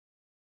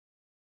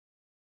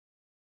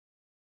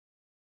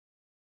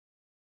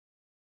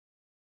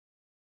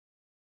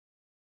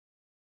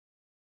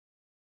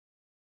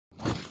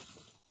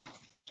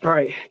All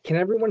right. Can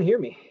everyone hear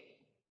me?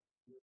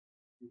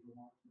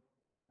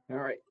 All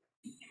right.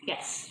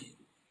 Yes.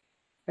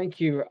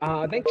 Thank you.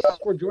 Thanks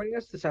for joining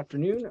us this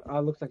afternoon.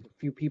 Looks like a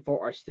few people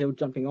are still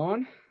jumping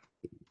on.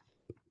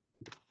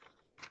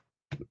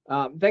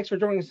 Thanks for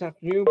joining us this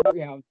afternoon.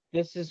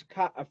 This is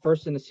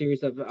first in a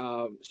series of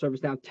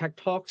ServiceNow Tech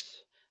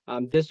Talks.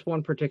 This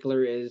one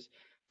particular is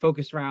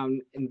focused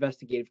around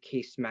investigative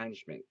case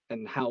management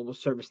and how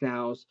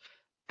ServiceNow's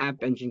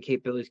App Engine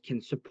capabilities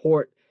can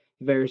support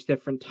various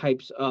different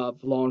types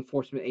of law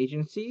enforcement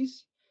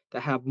agencies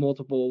that have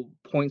multiple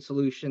point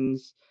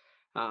solutions,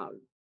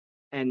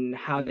 and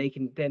how they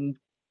can then,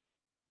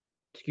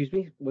 excuse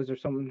me, was there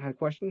someone had a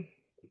question?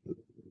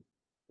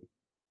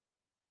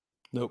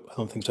 Nope, I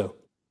don't think so.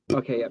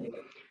 Okay, yeah.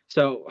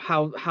 So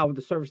how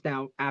the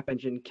ServiceNow App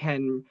Engine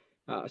can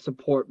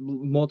support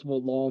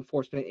multiple law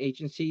enforcement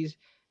agencies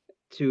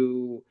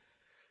to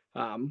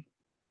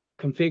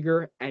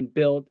configure and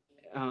build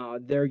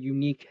their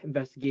unique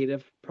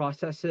investigative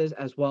processes,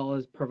 as well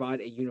as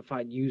provide a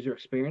unified user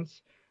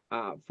experience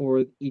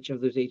for each of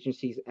those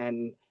agencies,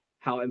 and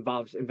how it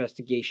involves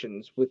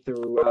investigations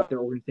throughout their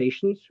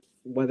organizations,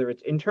 whether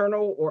it's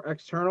internal or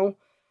external.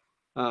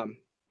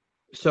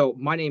 So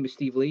my name is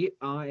Steve Lee.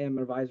 I am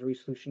an advisory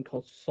solution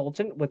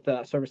consultant with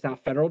the ServiceNow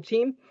Federal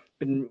team.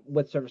 Been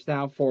with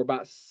ServiceNow for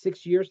about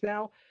 6 years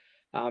now,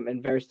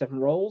 in various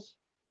different roles.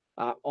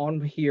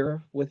 On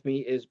here with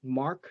me is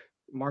Mark.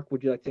 Mark,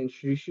 would you like to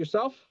introduce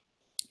yourself?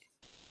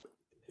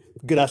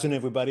 Good afternoon,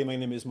 everybody. My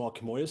name is Mark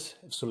Moyes,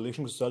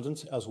 solution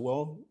consultant as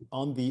well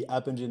on the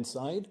App Engine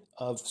side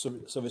of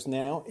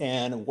ServiceNow,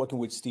 and I'm working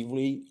with Steve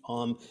Lee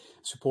on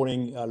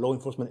supporting law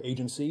enforcement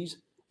agencies.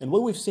 And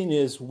what we've seen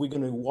is we're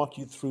going to walk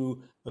you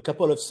through a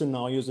couple of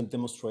scenarios and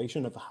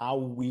demonstration of how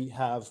we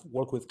have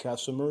worked with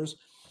customers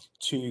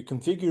to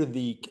configure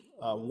the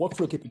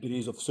workflow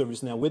capabilities of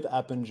ServiceNow with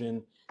App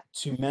Engine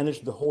to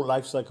manage the whole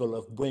lifecycle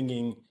of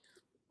bringing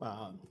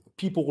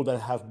people that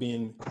have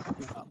been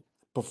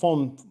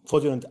perform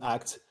fraudulent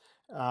acts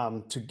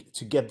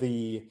to get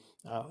the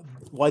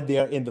while they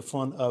are in the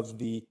front of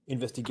the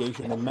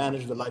investigation, and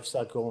manage the life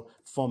cycle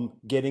from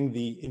getting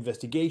the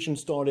investigation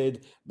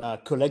started,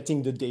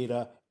 collecting the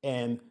data,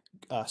 and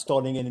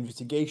starting an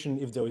investigation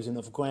if there is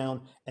enough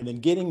ground, and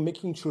then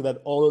making sure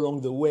that all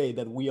along the way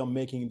that we are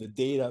making the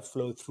data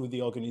flow through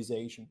the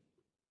organization.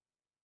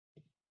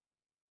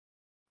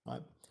 All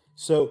right.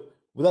 So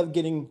without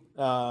getting,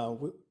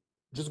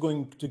 just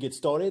going to get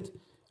started.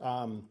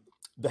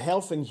 The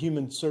Health and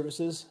Human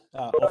Services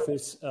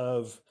Office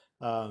of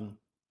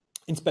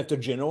Inspector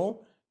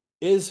General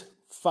is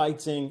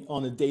fighting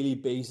on a daily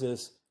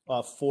basis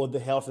for the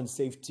health and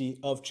safety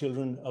of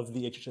children of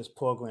the HHS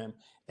program.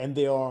 And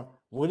they are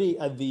really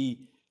at the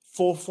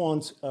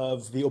forefront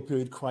of the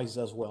opioid crisis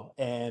as well.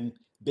 And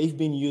they've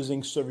been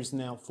using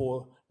ServiceNow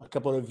for a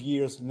couple of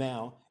years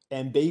now,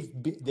 and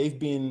they've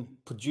been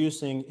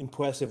producing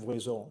impressive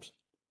results.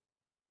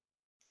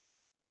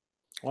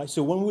 All right,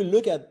 so when we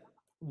look at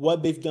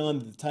what they've done,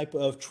 the type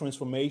of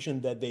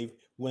transformation that they've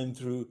went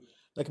through,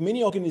 like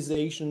many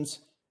organizations,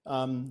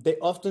 they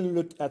often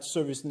look at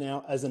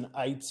ServiceNow as an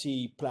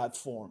IT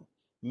platform,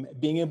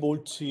 being able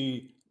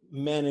to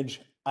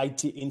manage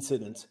IT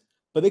incidents.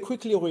 But they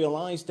quickly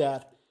realized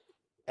that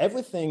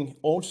everything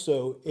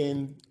also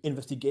in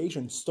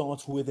investigation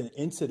starts with an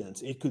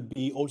incident. It could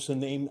be also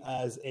named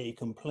as a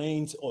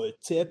complaint or a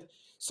tip.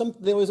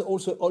 There is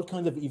also all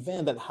kinds of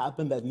events that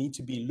happen that need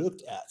to be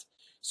looked at.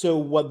 So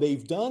what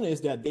they've done is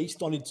that they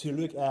started to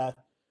look at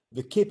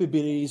the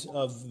capabilities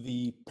of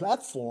the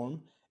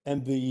platform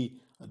and the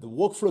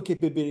workflow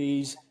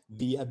capabilities,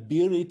 the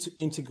ability to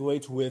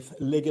integrate with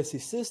legacy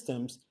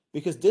systems,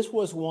 because this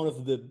was one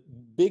of the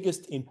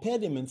biggest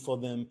impediments for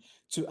them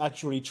to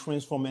actually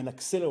transform and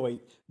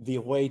accelerate the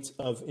rate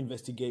of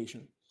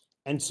investigation.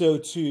 And so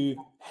to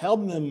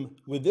help them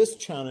with this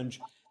challenge,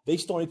 they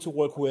started to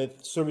work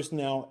with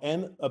ServiceNow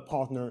and a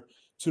partner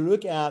to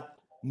look at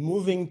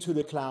moving to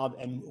the cloud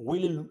and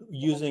really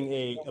using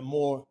a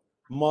more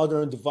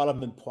modern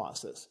development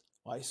process.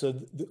 Right? So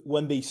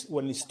when they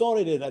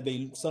started it,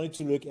 they started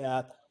to look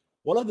at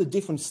what are the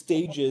different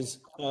stages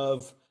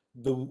of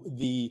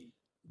the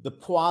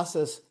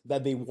process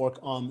that they work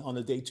on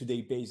a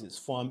day-to-day basis,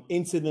 from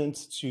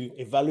incidents to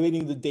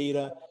evaluating the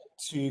data,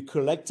 to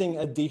collecting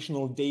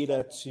additional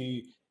data,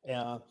 to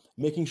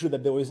making sure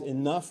that there is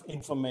enough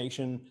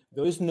information,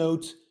 there is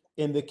notes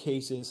in the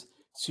cases,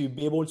 to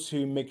be able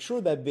to make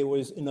sure that there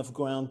was enough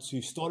ground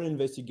to start an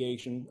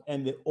investigation,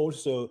 and that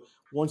also,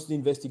 once the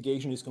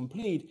investigation is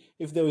complete,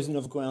 if there is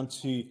enough ground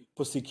to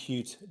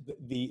prosecute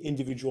the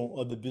individual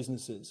or the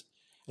businesses.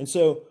 And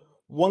so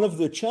one of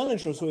the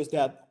challenges also is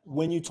that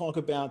when you talk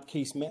about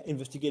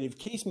investigative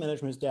case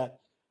management, is that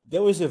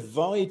there is a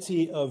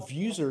variety of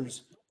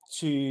users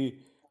to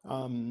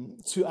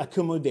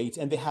accommodate,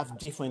 and they have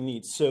different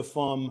needs. So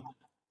from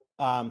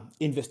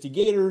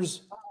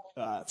investigators,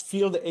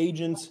 field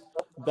agents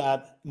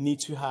that need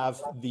to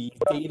have the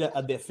data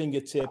at their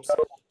fingertips,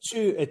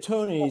 to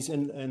attorneys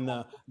and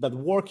that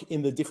work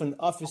in the different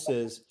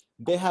offices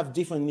they have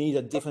different needs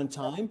at different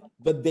time,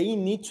 but they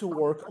need to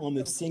work on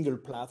a single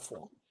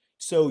platform.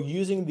 So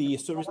using the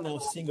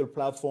ServiceNow single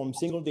platform,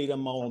 single data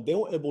model, they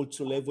were able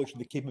to leverage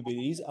the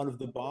capabilities out of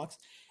the box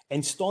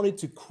and started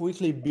to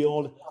quickly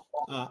build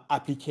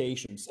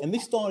applications. And they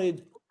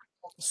started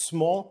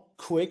small,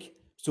 quick.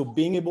 So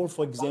being able,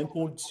 for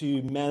example,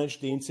 to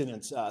manage the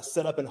incidents,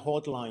 set up a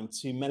hotline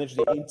to manage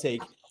the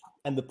intake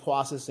and the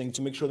processing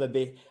to make sure that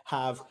they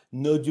have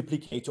no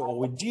duplicate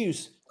or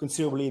reduce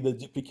considerably the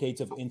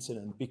duplicates of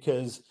incident.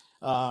 Because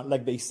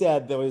like they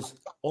said, there is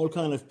all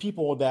kind of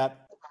people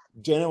that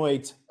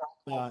generate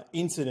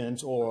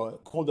incidents or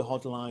call the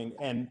hotline,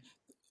 and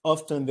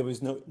often there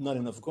is not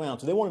enough ground.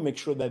 So they want to make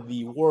sure that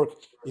the work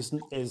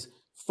is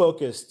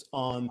focused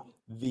on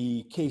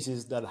the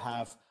cases that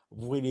have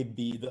really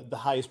the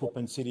highest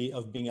propensity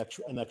of being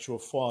an actual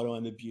fraud or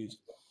an abuse.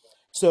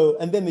 So,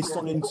 and then they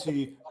start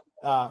into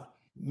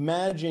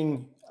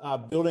managing,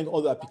 building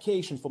other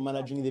applications for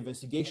managing the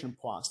investigation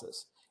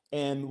process.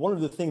 And one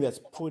of the things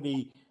that's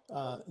pretty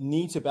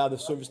neat about the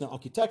ServiceNow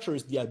architecture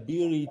is the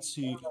ability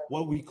to,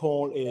 what we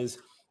call is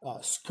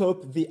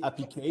scope the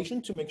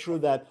application to make sure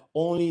that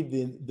only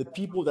the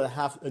people that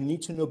have a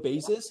need to know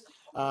basis,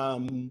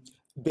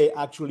 they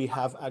actually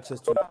have access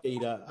to the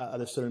data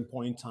at a certain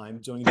point in time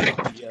during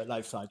the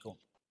life cycle.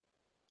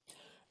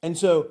 And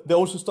so they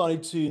also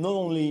started to not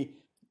only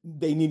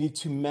they needed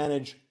to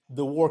manage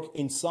the work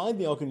inside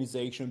the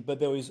organization, but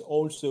there is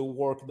also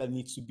work that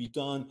needs to be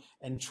done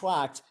and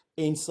tracked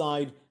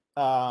inside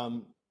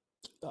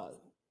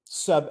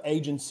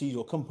sub-agencies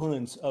or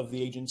components of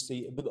the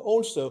agency, but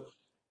also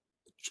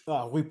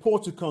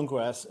report to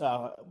Congress,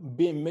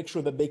 make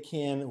sure that they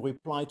can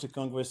reply to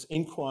Congress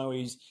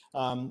inquiries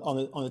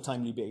on a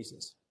timely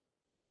basis.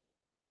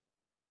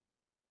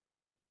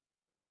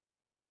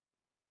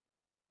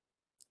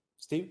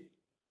 Steve?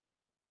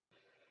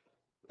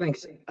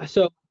 Thanks.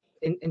 So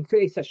in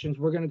today's sessions,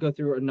 we're going to go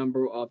through a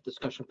number of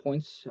discussion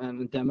points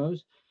and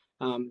demos.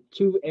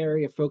 Two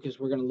area of focus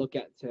we're going to look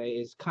at today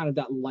is kind of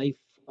that life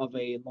of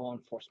a law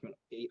enforcement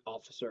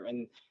officer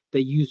and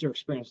the user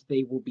experience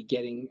they will be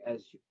getting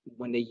as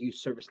when they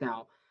use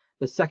ServiceNow.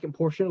 The second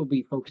portion will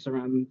be focused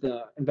around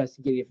the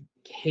investigative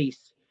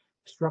case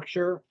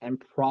structure and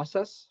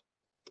process.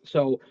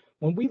 So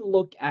when we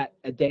look at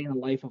a day in the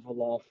life of a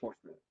law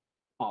enforcement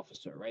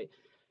officer, right?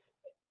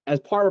 As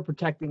part of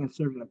protecting and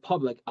serving the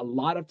public, a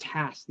lot of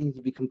tasks need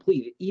to be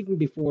completed even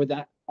before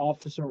that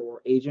officer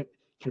or agent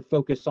can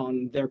focus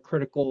on their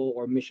critical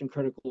or mission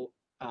critical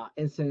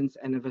incidents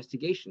and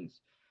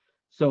investigations.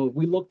 So if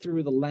we look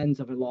through the lens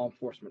of a law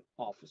enforcement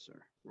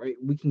officer, right,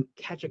 we can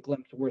catch a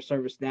glimpse of where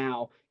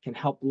ServiceNow can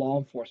help law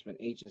enforcement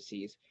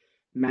agencies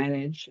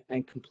manage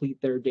and complete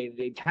their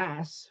day-to-day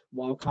tasks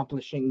while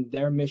accomplishing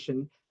their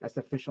mission as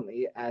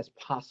efficiently as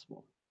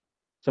possible.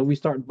 So we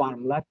start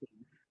bottom left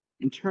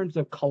in terms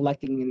of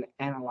collecting and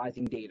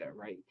analyzing data,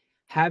 right?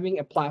 Having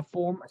a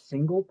platform, a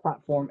single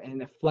platform,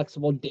 and a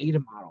flexible data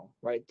model,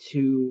 right,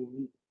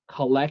 to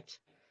collect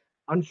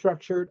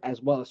unstructured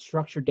as well as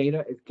structured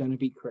data is going to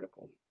be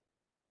critical,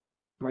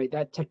 right?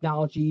 That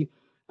technology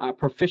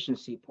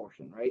proficiency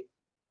portion, right?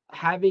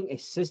 Having a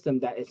system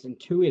that is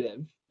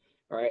intuitive,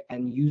 right,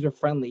 and user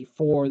friendly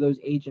for those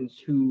agents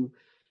who,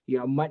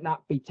 might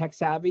not be tech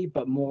savvy,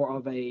 but more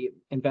of a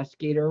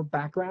investigator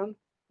background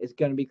is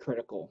going to be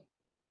critical.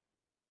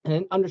 And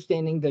then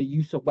understanding the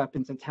use of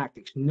weapons and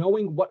tactics,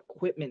 knowing what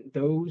equipment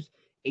those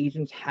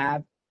agents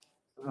have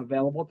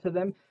available to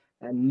them,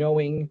 and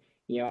knowing,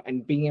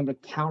 and being able to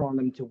count on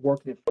them to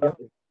work in the field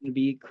is going to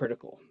be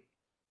critical.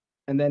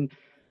 And then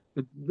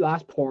the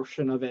last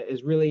portion of it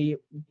is really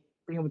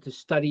being able to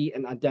study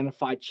and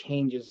identify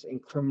changes in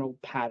criminal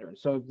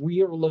patterns. So if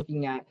we are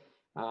looking at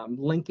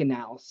link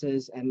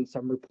analysis and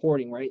some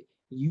reporting, right,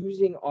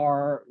 using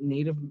our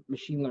native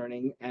machine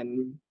learning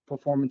and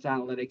performance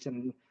analytics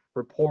and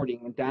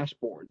reporting and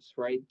dashboards,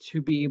 right,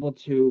 to be able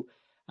to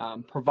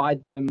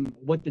provide them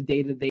with the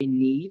data they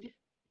need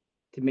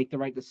to make the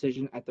right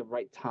decision at the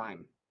right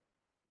time.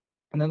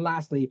 And then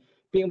lastly,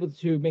 being able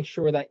to make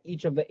sure that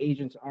each of the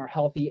agents are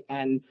healthy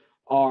and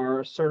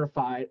are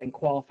certified and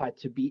qualified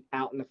to be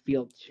out in the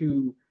field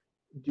to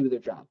do their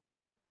job.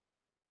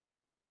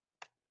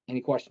 Any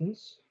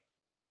questions?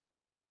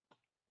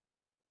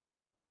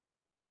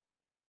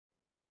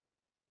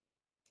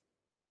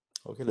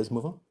 Okay, let's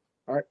move on.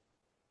 All right.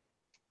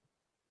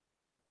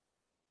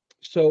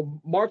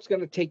 So Mark's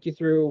going to take you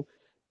through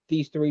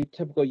these three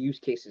typical use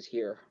cases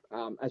here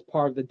as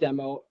part of the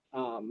demo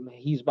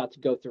he's about to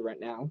go through right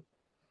now.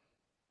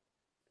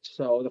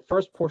 So the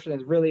first portion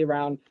is really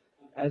around,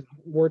 as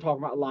we're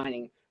talking about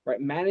aligning, right,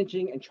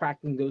 managing and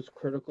tracking those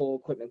critical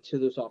equipment to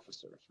those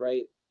officers,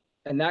 right?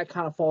 And that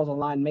kind of falls in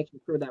line, making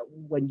sure that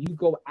when you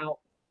go out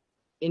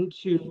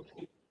into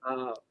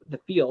the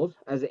field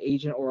as an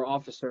agent or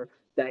officer,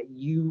 that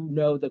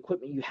the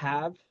equipment you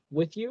have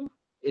with you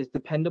is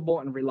dependable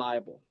and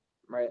reliable,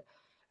 right?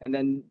 And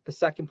then the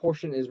second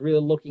portion is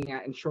really looking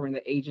at ensuring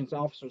that agents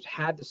and officers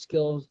have the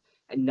skills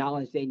and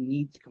knowledge they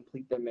need to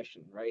complete their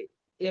mission, right?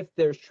 if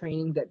there's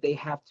training that they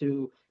have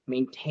to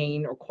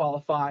maintain or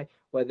qualify,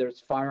 whether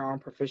it's firearm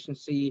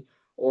proficiency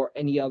or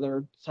any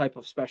other type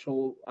of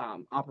special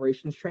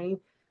operations training,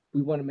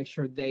 we want to make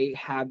sure they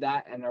have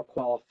that and are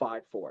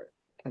qualified for it.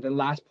 And the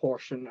last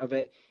portion of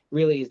it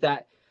really is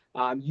that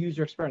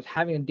user experience,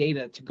 having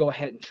data to go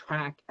ahead and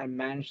track and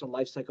manage the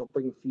life cycle of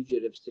bringing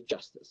fugitives to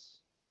justice.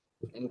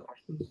 Any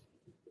questions?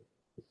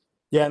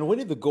 Yeah, and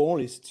really the goal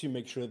is to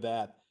make sure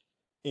that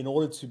in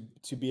order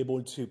to be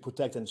able to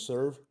protect and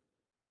serve,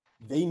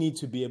 they need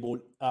to be able,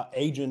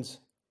 agents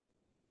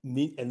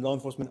need, and law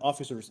enforcement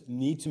officers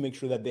need to make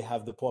sure that they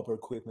have the proper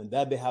equipment,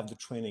 that they have the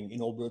training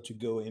in order to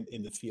go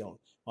in the field.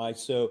 Right.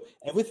 So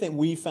everything,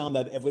 we found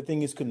that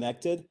everything is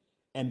connected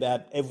and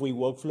that every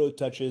workflow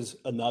touches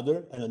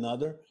another and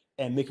another,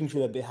 and making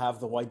sure that they have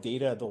the right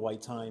data at the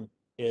right time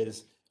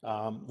is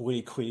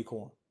really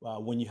critical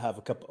when you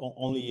have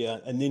only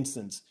an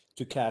instance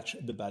to catch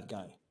the bad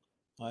guy.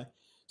 Right.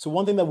 So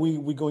one thing that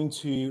we're going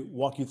to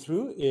walk you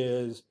through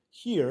is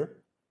here,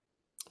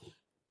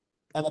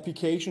 an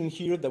application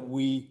here that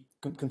we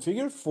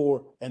configure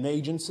for an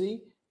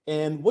agency.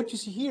 And what you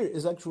see here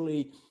is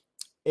actually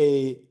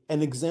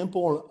an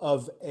example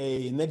of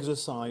an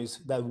exercise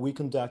that we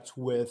conduct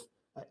with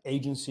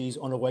agencies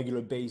on a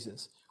regular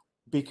basis.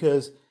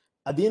 Because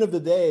at the end of the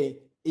day,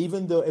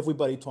 even though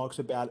everybody talks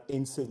about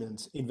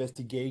incidents,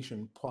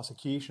 investigation,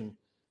 prosecution,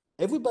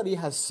 everybody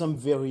has some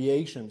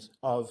variations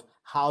of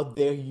how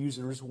their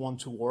users want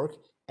to work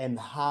and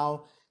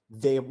how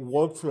their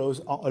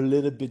workflows are a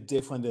little bit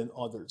different than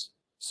others.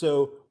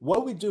 So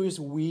what we do is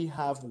we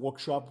have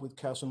workshop with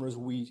customers.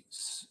 We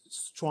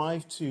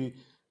strive to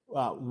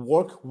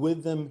work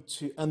with them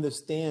to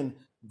understand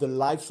the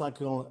life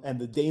cycle and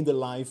the day in the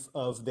life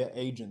of their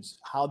agents,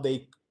 how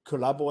they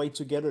collaborate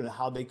together and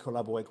how they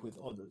collaborate with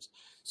others.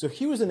 So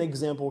here's an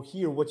example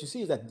here. What you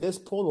see is that this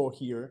portal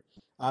here,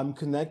 I'm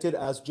connected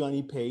as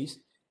Johnny Pace,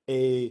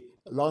 a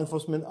law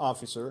enforcement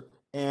officer,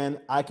 and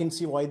I can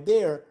see right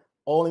there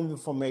all the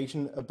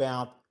information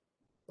about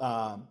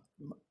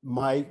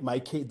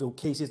the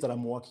cases that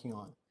I'm working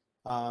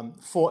on.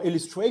 For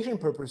illustration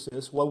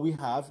purposes, what we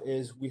have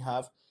is we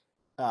have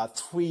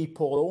 3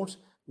 portals,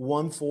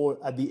 one for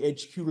at the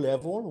HQ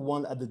level,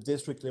 one at the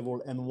district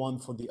level, and one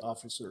for the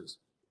officers.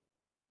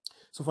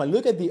 So if I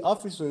look at the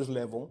officers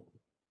level,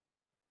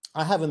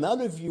 I have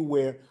another view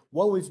where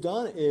what we've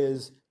done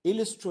is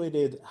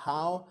illustrated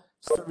how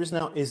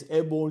ServiceNow is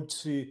able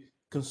to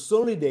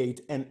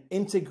consolidate and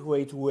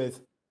integrate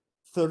with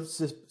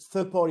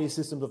third-party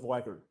systems of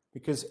record,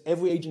 because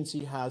every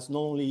agency has not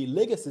only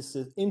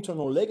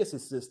internal legacy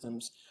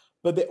systems,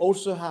 but they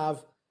also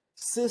have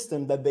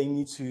systems that they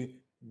need to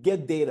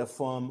get data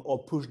from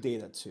or push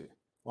data to,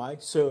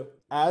 right? So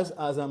as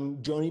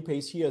I'm Johnny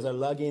Pace here, as I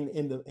log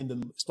in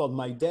the start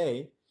my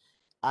day,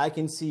 I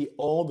can see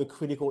all the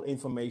critical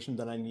information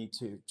that I need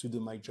to do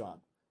my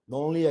job. Not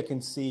only I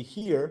can see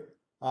here,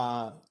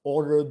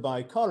 ordered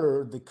by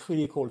color, the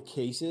critical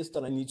cases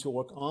that I need to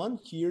work on.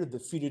 Here, the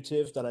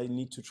fugitives that I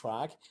need to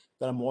track,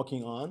 that I'm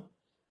working on.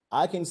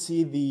 I can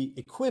see the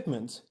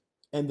equipment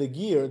and the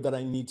gear that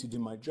I need to do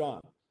my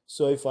job.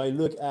 So if I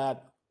look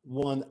at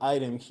one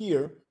item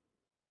here,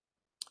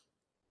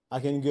 I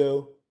can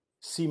go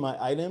see my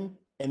item.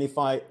 And if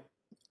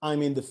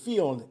I'm in the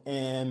field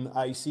and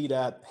I see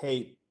that,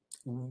 hey,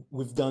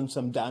 we've done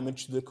some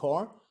damage to the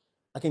car,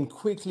 I can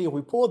quickly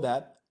report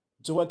that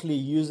directly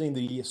using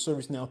the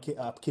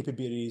ServiceNow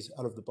capabilities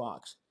out of the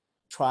box,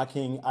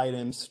 tracking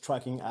items,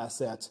 tracking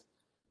assets,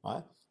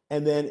 right?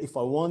 And then if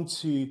I want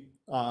to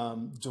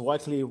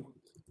directly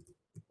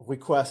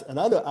request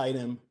another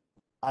item,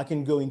 I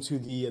can go into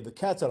the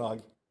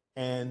catalog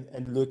and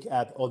look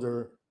at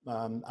other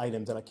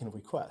items that I can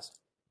request.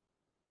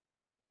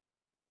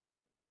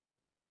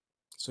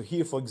 So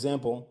here, for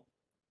example,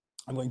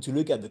 I'm going to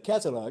look at the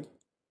catalog,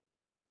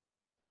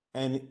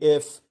 and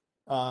if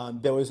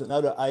there is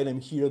another item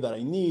here that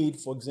I need,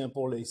 for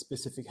example, a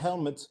specific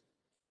helmet,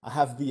 I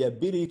have the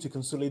ability to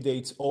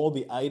consolidate all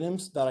the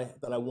items that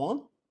I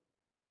want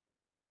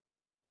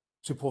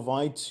to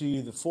provide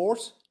to the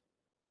force,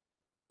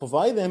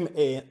 provide them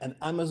an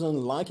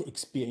Amazon-like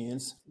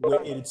experience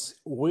where it's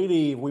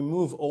really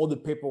remove all the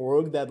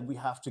paperwork that we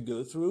have to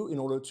go through in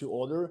order to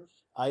order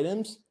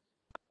items,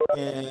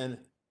 and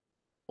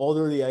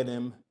order the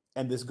item,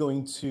 and it's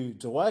going to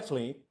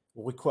directly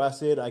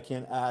request it. I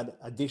can add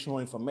additional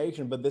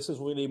information, but this is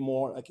really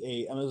more like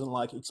a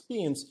Amazon-like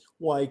experience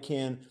where I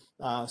can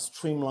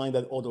streamline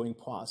that ordering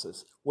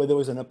process, where there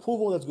is an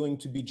approval that's going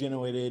to be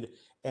generated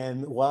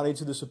and routed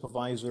to the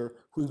supervisor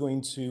who's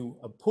going to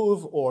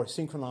approve or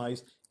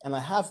synchronize. And I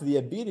have the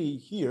ability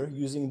here,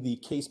 using the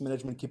case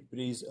management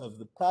capabilities of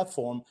the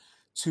platform,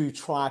 to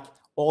track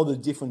all the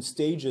different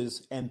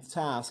stages and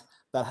tasks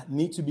that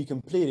need to be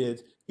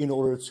completed in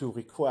order to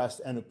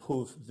request and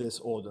approve this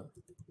order.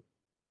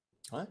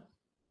 All right.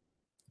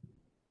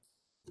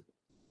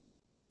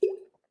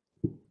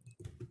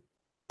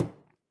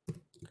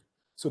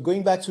 So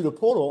going back to the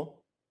portal,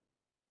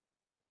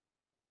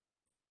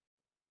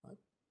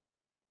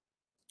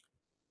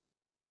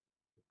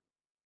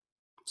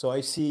 So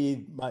I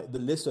see the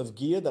list of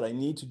gear that I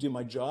need to do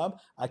my job.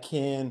 I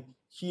can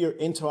here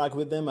interact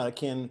with them. I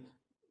can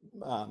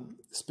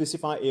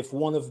specify if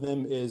one of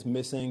them is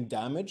missing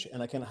damage,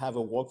 and I can have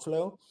a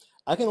workflow.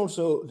 I can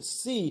also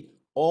see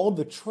all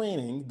the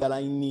training that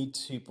I need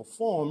to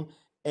perform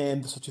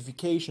and the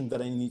certification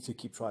that I need to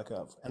keep track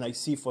of. And I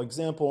see, for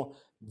example,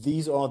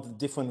 these are the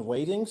different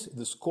ratings,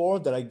 the score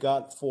that I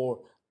got for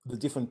the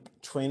different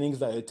trainings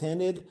that I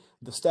attended,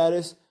 the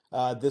status.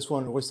 This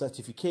one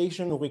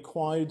recertification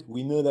required.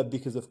 We know that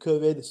because of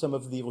COVID, some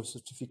of the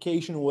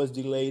recertification was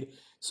delayed.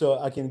 So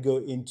I can go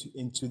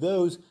into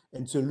those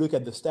and to look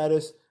at the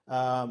status,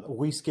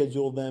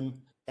 reschedule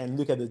them, and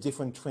look at the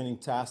different training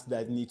tasks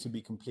that need to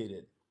be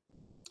completed.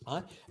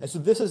 And so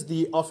this is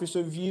the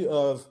officer view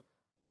of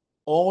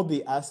all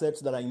the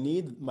assets that I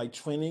need, my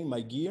training,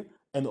 my gear,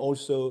 and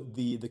also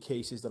the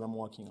cases that I'm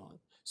working on.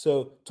 So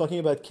talking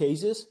about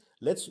cases,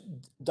 let's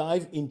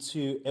dive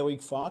into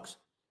Eric Fox,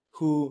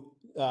 who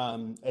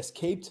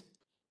escaped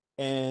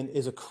and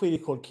is a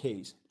critical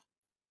case.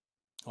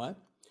 All right.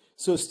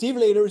 So Steve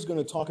later is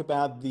going to talk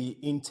about the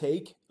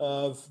intake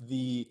of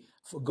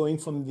going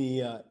from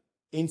the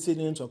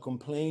incident or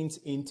complaints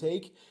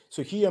intake.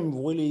 So here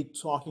I'm really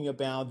talking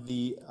about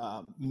the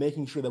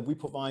making sure that we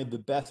provide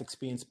the best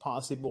experience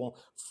possible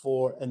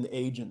for an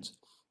agent.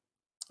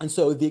 And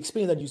so the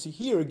experience that you see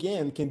here,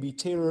 again, can be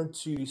tailored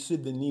to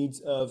suit the needs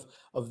of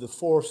the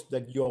force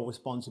that you're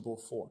responsible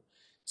for.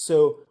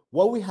 So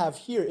what we have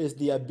here is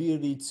the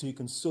ability to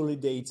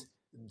consolidate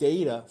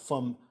data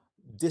from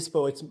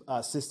disparate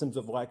systems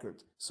of record.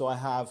 So I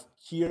have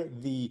here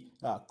the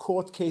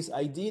court case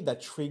ID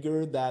that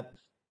triggered that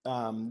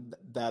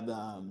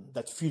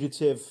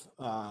fugitive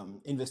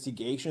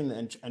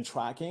investigation and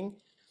tracking.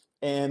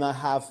 And I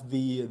have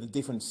the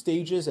different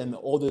stages and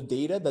all the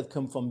data that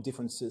come from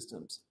different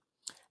systems.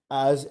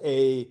 As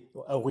a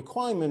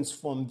requirements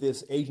from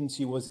this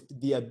agency was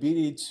the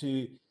ability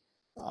to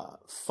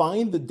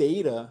find the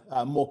data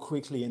more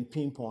quickly and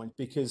pinpoint,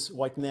 because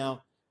right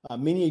now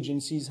many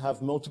agencies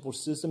have multiple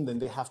systems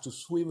and they have to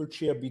swivel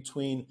chair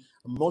between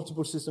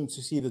multiple systems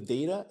to see the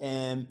data.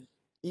 And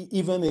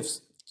even if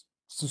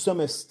to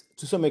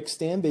some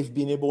extent they've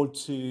been able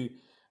to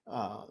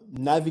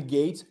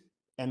navigate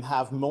and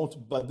have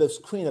multiple, but the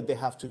screen that they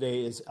have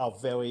today are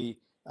very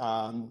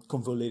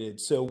convoluted.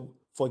 So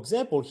for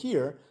example,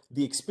 here,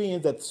 the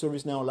experience that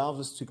ServiceNow allows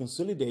us to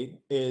consolidate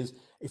is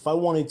if I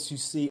wanted to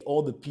see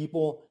all the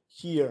people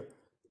here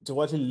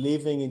directly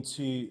living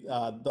into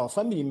the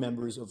family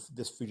members of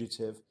this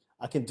fugitive,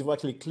 I can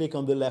directly click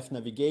on the left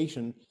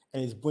navigation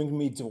and it's bringing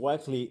me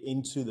directly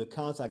into the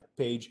contact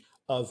page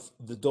of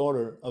the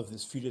daughter of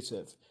this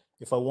fugitive.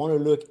 If I want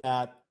to look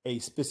at a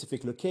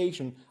specific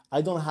location,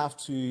 I don't have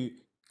to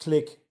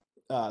click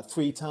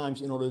 3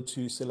 times in order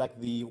to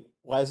select the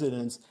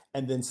residence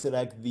and then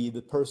select the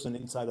person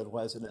inside of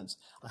residence.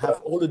 I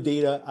have all the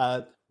data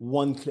at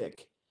one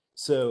click.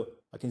 So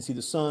I can see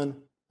the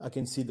son, I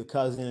can see the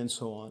cousin, and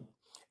so on.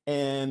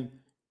 And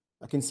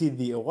I can see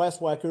the arrest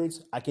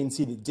records. I can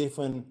see the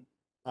different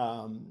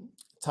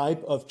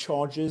type of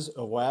charges,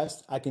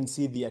 arrest. I can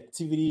see the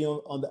activity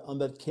on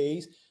that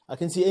case. I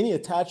can see any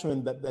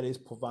attachment that is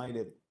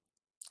provided.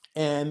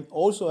 And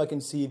also I can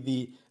see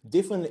the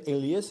different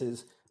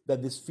aliases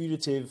that this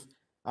fugitive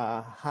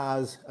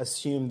has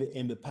assumed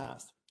in the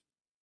past.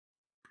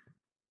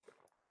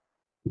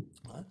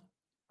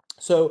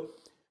 So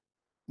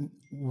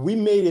we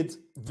made it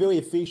very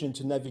efficient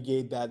to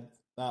navigate that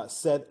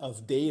set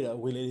of data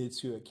related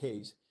to a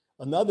case.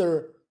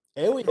 Another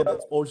area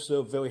that's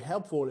also very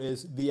helpful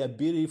is the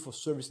ability for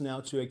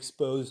ServiceNow to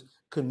expose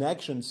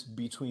connections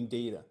between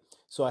data.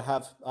 So I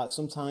have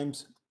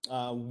sometimes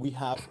we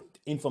have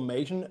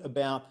information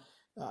about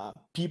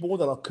people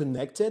that are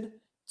connected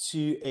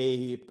to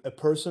a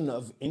person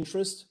of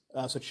interest,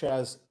 such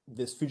as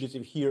this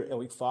fugitive here,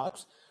 Eric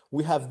Fox.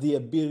 We have the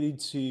ability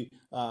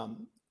to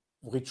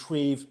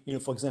retrieve,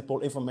 for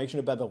example, information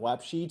about the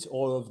rap sheets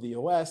or of the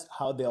arrest,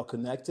 how they are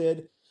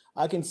connected.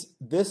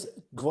 This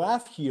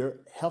graph here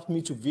helped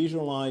me to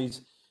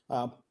visualize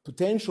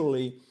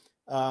potentially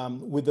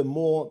with a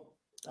more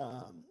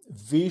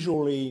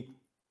visually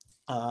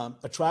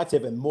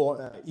attractive and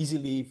more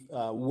easily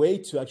way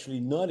to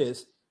actually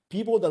notice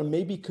people that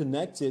may be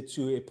connected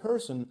to a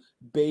person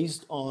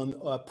based on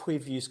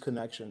previous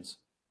connections.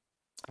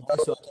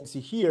 So I can see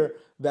here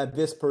that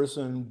this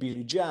person,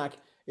 Billy Jack,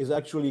 is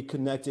actually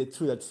connected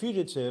through that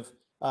fugitive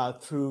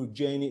through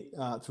Janie,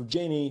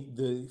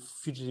 the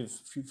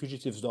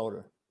fugitive's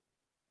daughter.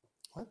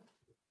 What?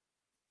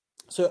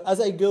 So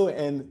as I go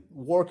and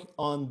work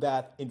on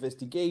that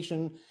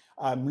investigation,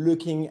 I'm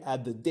looking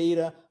at the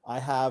data. I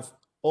have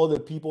all the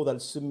people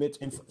that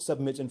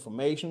submit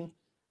information.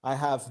 I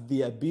have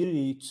the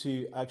ability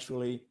to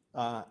actually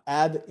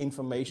add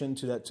information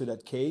to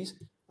that case.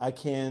 I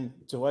can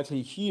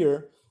directly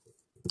here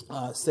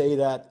say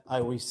that I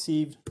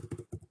received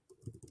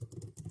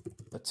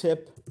a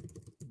tip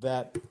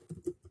that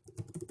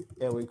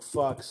Eric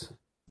Fox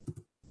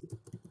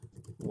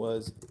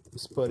was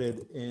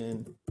spotted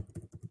in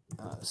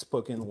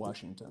Spokane,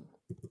 Washington.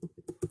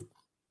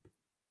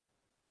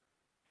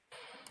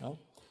 Right?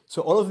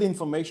 So all of the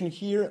information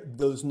here,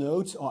 those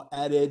notes are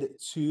added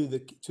to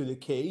the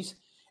case,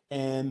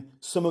 and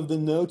some of the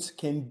notes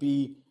can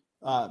be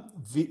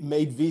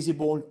made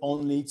visible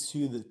only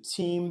to the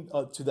team,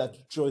 to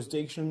that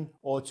jurisdiction,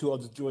 or to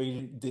other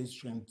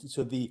jurisdiction.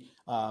 So the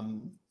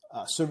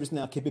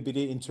ServiceNow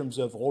capability in terms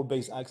of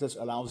role-based access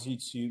allows you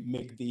to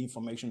make the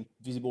information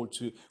visible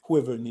to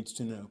whoever needs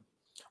to know.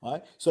 All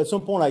right. So at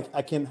some point,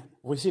 I can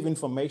receive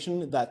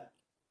information that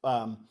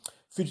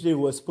fugitive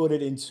was put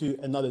it into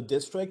another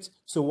district.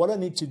 So what I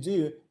need to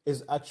do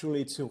is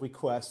actually to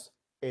request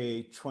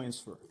a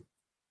transfer.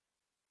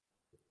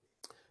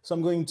 So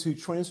I'm going to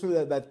transfer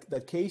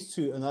that case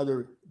to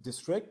another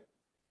district.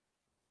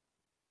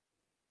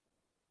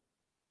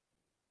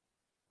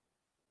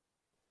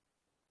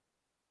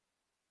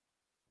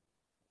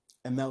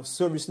 And now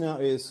ServiceNow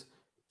is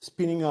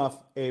spinning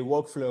off a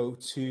workflow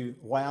to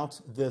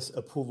route this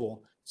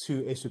approval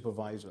to a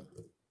supervisor.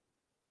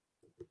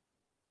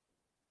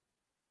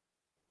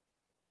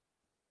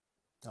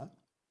 Right.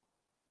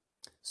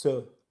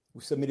 So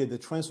we submitted the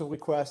transfer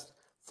request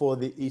for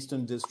the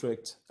Eastern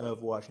District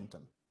of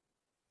Washington.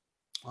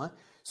 All right.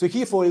 So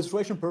here, for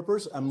illustration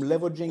purpose, I'm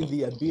leveraging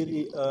the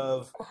ability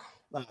of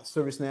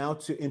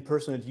ServiceNow to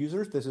impersonate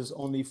users. This is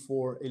only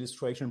for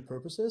illustration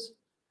purposes.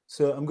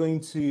 So I'm going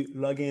to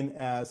log in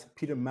as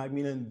Peter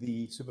Macmillan,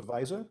 the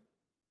supervisor.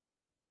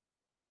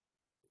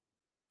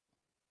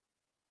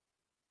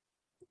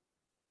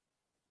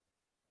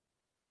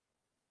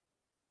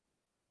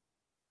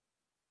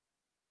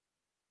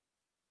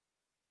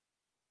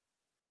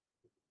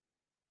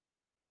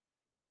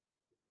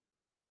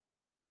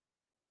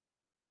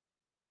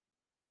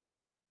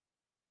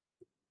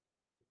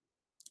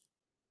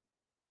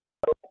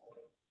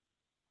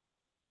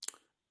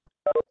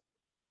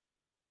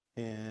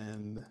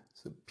 And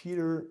so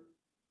Peter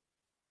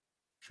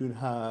should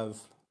have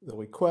the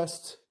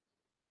request.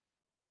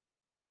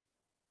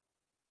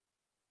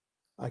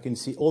 I can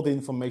see all the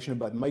information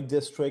about my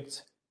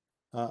district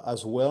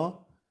as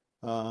well.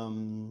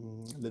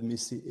 Let me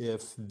see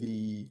if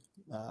the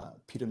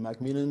Peter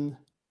Macmillan,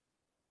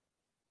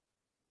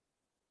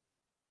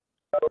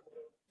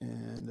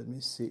 and let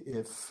me see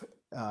if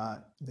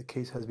the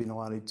case has been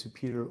allotted to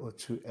Peter or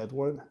to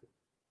Edward.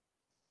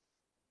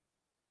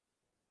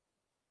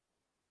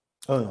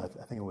 Oh, no,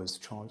 I think it was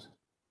Charles.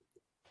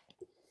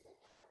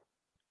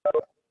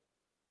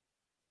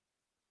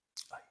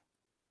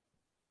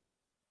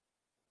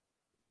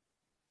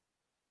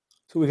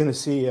 So we're going to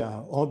see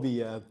all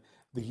the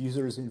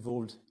users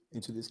involved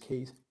into this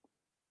case.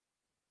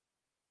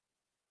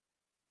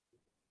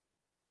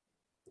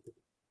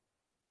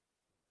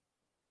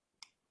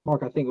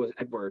 Mark, I think it was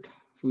Edward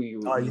who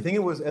you. You think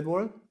it was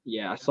Edward?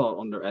 Yeah, I saw it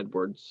under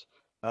Edward's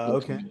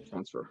Okay.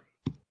 transfer.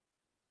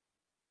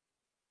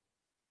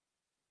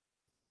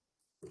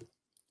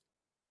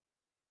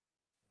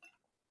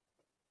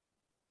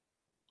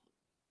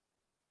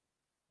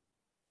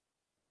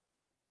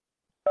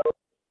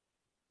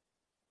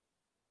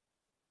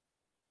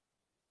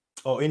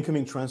 Oh,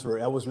 incoming transfer.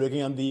 I was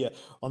looking on the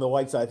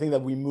right side. I think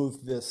that we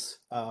moved this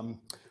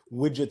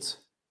widget,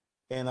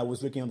 and I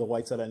was looking on the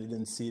right side and I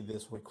didn't see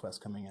this request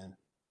coming in.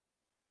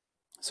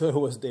 So it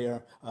was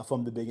there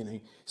from the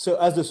beginning. So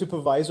as the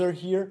supervisor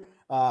here,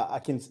 I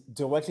can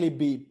directly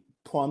be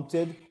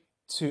prompted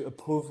to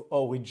approve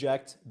or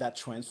reject that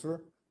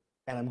transfer,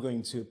 and I'm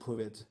going to approve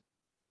it.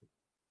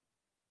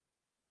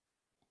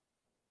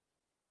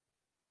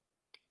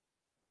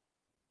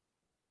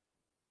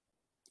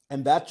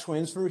 And that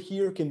transfer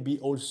here can be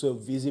also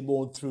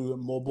visible through a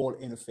mobile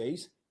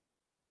interface.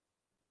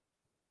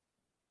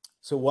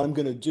 So what I'm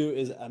going to do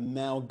is I'm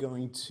now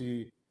going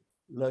to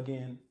log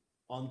in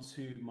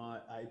onto my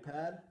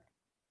iPad.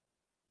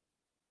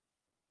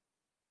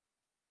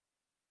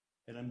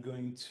 And I'm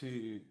going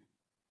to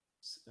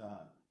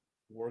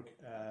work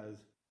as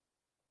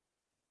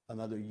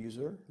another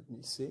user. Let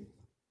me see.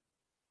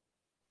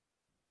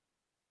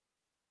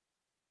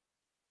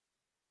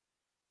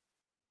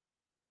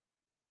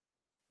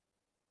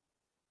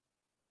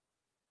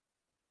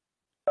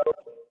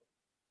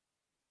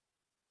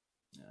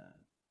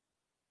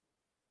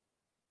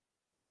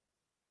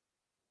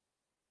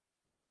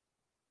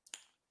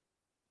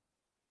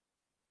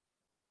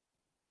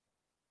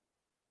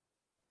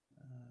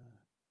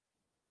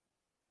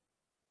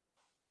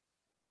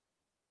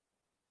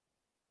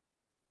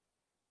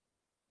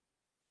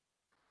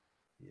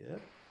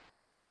 Yep.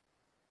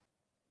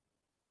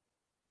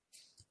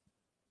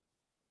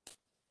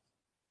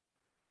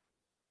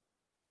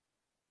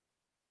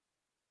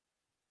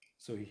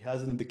 So he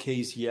hasn't the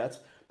case yet.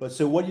 But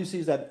so what you see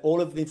is that all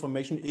of the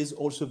information is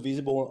also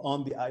visible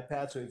on the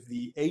iPad. So if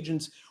the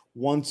agents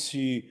want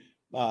to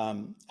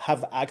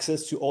have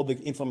access to all the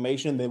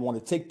information, they want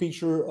to take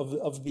picture of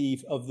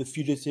the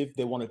fugitive,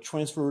 they want to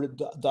transfer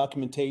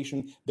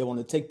documentation, they want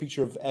to take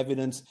picture of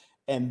evidence,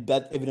 and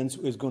that evidence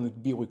is going to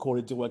be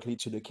recorded directly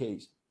to the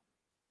case.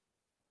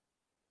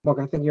 Mark,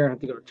 I think you're gonna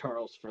have to go to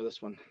Charles for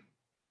this one.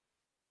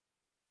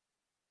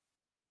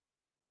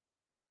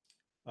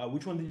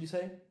 Which one did you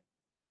say?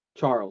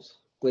 Charles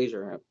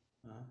Glazier.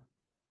 Uh-huh.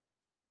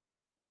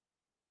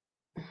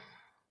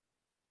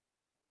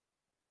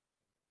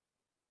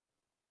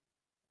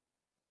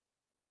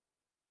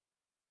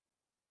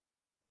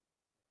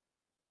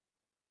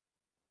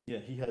 Yeah,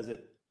 he has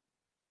it.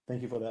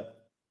 Thank you for that.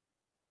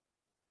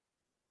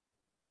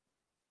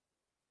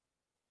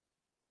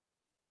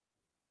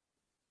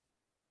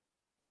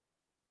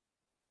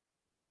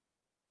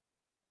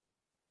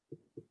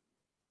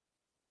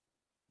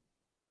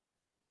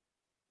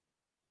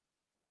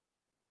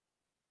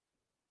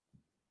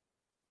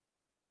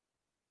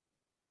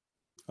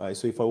 All right,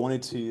 so if I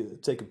wanted to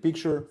take a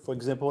picture, for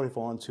example, if I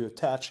want to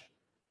attach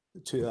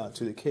to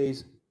the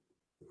case,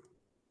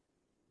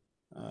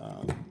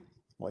 um,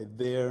 right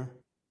there.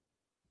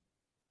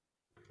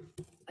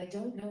 I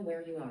don't know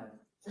where you are.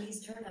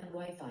 Please turn on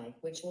Wi-Fi,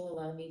 which will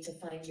allow me to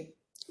find you.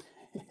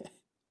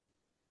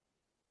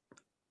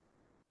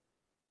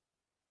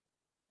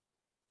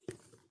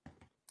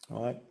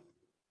 All right.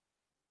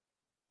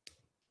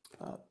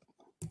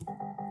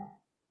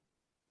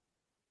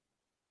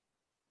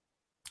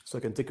 So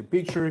I can take a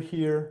picture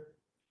here.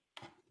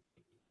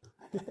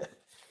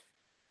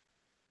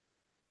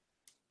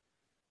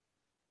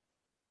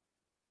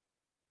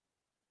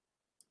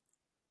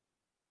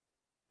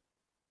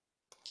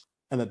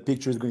 And that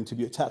picture is going to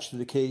be attached to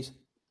the case.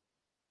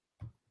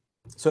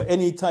 So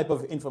any type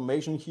of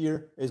information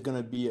here is going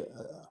to be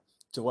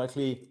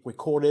directly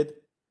recorded.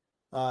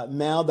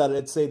 Now that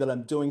let's say that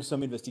I'm doing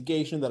some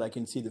investigation, that I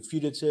can see the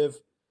fugitive,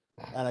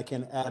 and I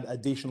can add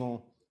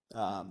additional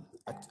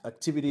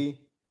activity.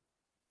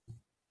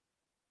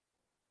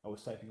 I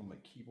was typing on my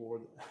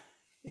keyboard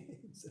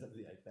instead of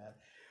the iPad.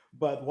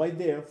 But right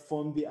there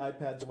from the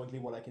iPad directly,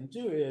 what I can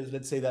do is,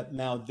 let's say that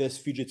now this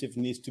fugitive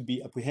needs to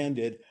be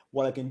apprehended.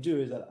 What I can do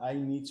is that I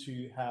need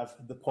to have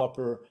the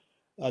proper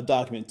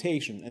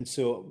documentation. And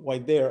so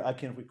right there, I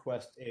can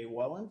request a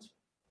warrant.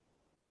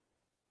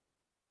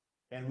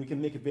 And we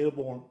can make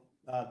available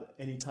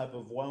any type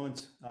of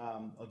warrant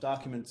or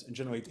documents and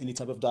generate any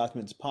type of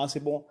documents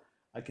possible.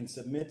 I can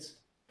submit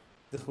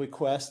this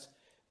request.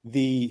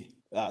 The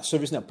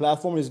ServiceNow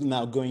platform is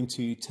now going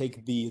to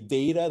take the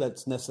data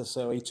that's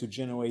necessary to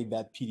generate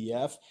that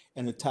PDF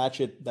and attach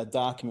that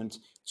document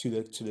to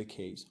the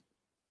case.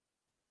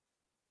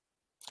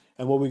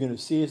 And what we're going to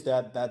see is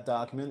that that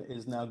document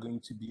is now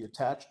going to be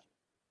attached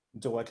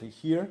directly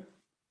here.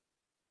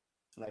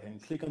 And I can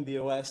click on the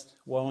arrest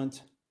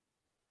warrant,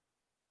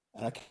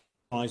 and I can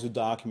analyze the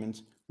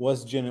document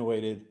was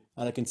generated,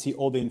 and I can see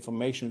all the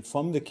information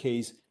from the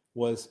case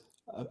was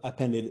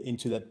appended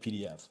into that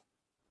PDF.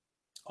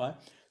 All right.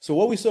 So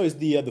what we saw is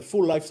the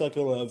full life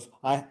cycle of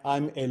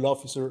I'm a law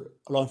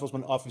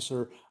enforcement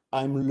officer.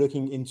 I'm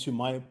looking into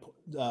my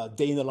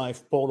day in the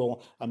life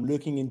portal. I'm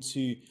looking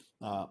into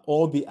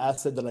all the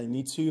assets that I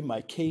need to, my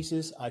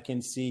cases. I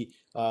can see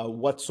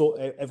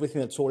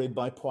everything that's sorted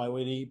by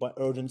priority, by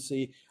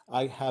urgency.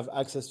 I have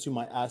access to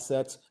my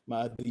assets,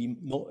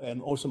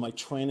 and also my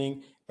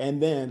training.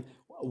 And then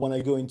when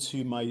I go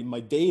into my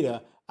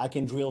data, I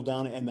can drill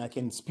down and I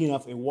can spin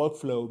off a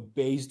workflow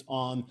based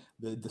on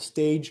the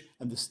stage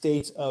and the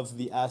state of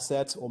the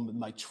assets or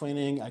my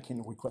training. I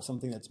can request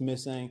something that's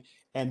missing.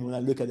 And when I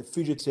look at the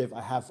fugitive,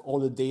 I have all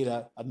the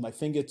data at my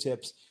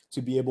fingertips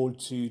to be able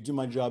to do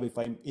my job. If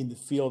I'm in the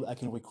field, I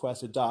can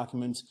request a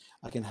document.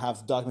 I can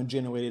have document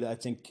generated. I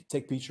can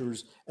take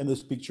pictures, and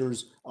those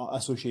pictures are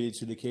associated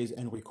to the case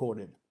and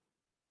recorded.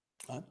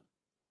 So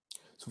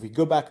if we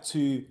go back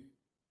to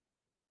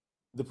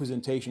the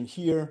presentation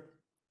here,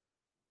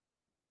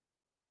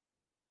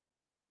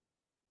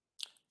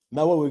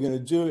 now what we're going to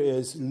do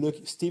is look,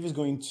 Steve is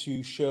going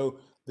to show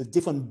the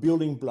different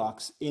building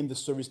blocks in the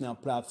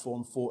ServiceNow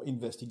platform for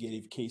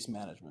investigative case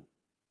management.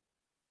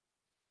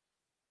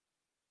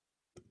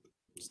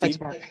 Steve? Thanks,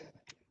 Mark.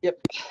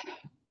 Yep.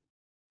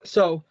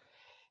 So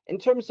in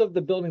terms of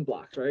the building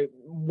blocks, right,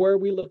 where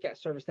we look at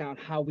ServiceNow and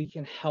how we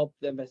can help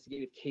the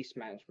investigative case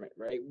management,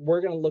 right,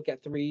 we're going to look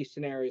at three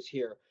scenarios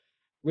here.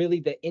 Really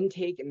the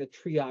intake and the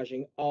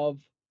triaging of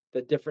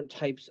the different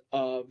types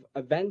of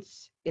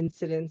events,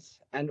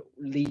 incidents, and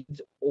leads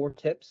or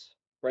tips,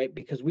 right?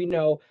 Because we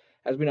know,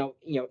 as we know,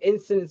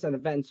 incidents and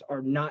events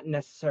are not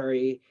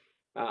necessary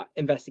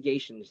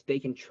investigations. They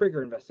can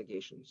trigger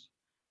investigations,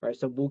 right?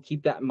 So we'll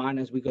keep that in mind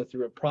as we go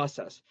through a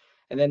process.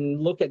 And then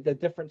look at the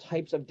different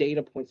types of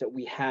data points that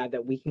we have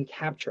that we can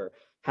capture,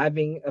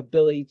 having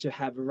ability to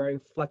have a very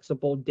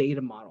flexible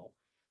data model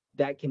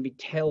that can be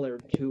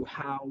tailored to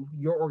how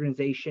your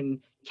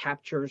organization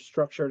captures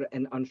structured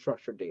and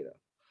unstructured data.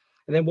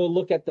 And then we'll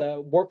look at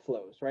the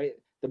workflows, right?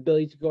 The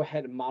ability to go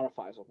ahead and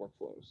modify those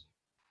workflows.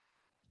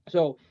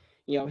 So,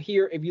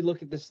 here, if you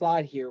look at the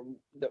slide here,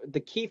 the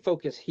key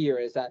focus here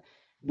is that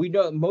we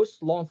know that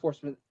most law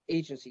enforcement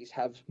agencies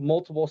have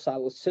multiple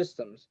siloed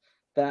systems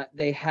that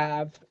they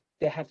have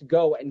to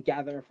go and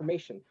gather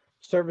information.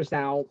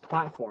 ServiceNow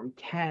platform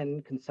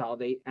can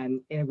consolidate and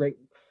integrate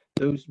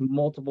those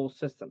multiple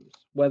systems,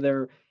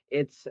 whether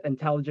it's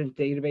intelligence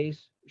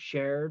database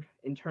shared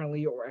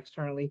internally or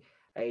externally,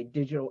 a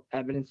digital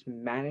evidence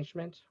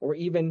management, or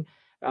even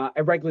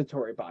a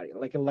regulatory body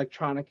like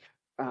electronic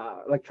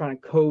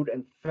code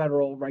and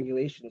federal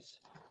regulations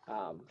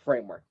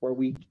framework, where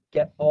we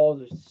get all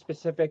the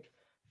specific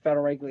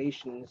federal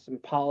regulations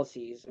and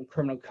policies and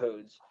criminal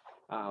codes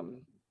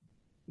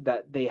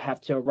that they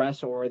have to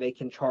arrest or they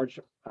can charge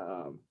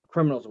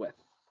criminals with.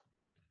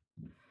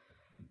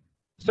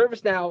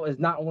 ServiceNow is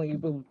not only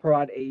able to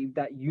provide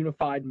that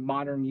unified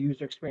modern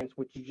user experience,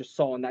 which you just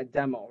saw in that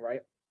demo,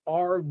 right?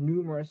 Our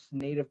numerous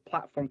native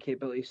platform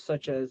capabilities,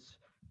 such as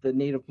the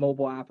native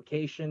mobile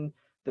application,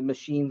 the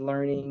machine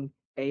learning,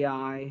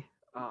 AI,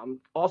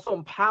 also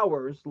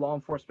empowers law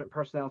enforcement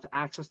personnel to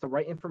access the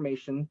right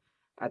information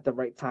at the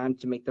right time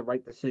to make the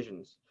right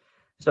decisions.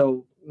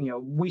 So,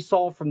 we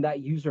saw from that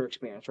user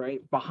experience,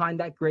 right? Behind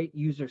that great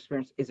user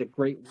experience is a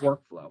great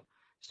workflow.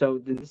 So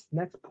this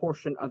next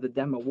portion of the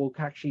demo will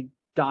actually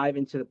dive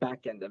into the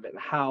back end of it,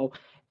 how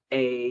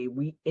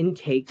we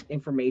intake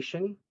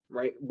information,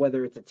 right?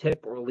 Whether it's a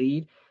tip or a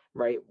lead,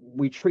 right?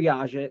 We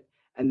triage it,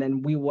 and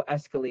then we will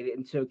escalate it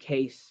into a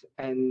case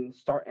and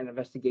start an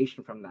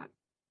investigation from that.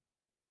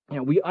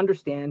 We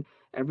understand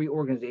every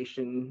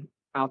organization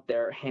out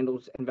there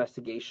handles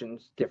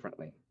investigations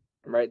differently,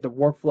 right? The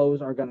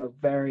workflows are going to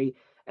vary,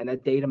 and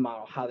that data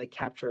model, how they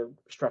capture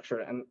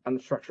structured and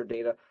unstructured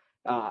data,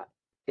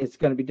 is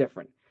going to be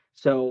different.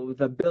 So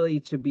the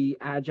ability to be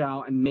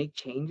agile and make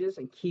changes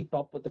and keep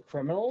up with the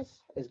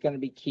criminals is going to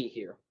be key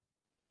here.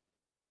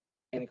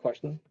 Any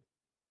questions?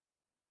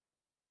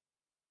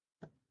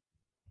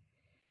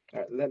 All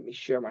right, let me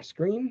share my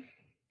screen.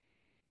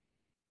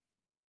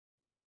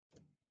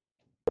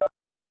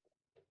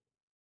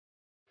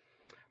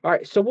 All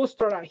right, so we'll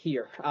start out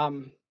here.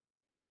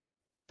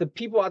 The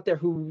people out there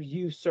who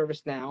use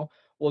ServiceNow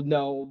will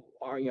know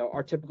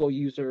our typical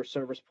user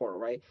service portal,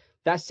 right?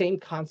 That same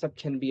concept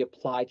can be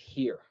applied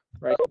here,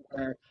 right?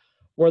 Where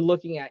we're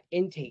looking at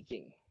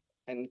intaking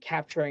and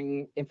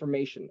capturing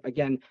information.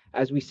 Again,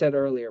 as we said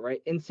earlier,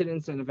 right?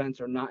 Incidents and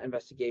events are not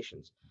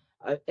investigations.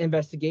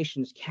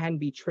 Investigations can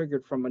be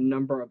triggered from a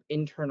number of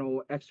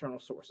internal, external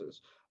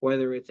sources,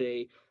 whether it's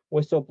a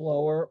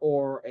whistleblower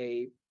or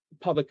a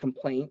public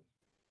complaint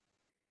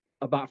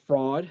about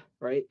fraud,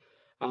 right?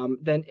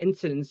 Then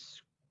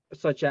incidents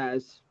such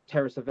as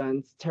terrorist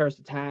events, terrorist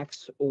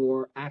attacks,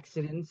 or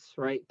accidents,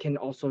 right, can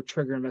also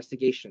trigger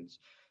investigations.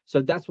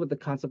 So that's what the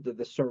concept of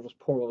the service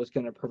portal is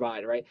going to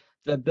provide, right?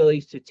 The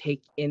ability to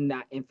take in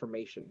that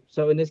information.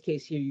 So in this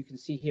case here, you can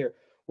see here,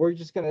 we're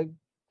just going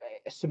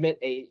to submit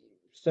a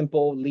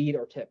simple lead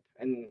or tip.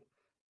 And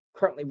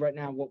currently right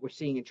now, what we're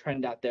seeing in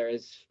trend out there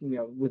is,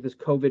 with this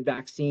COVID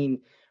vaccine,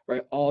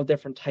 right, all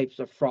different types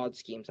of fraud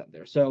schemes out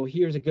there. So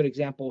here's a good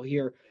example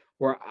here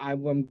where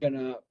I'm going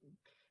to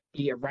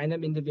be a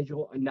random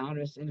individual,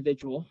 anonymous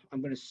individual. I'm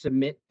going to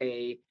submit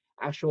a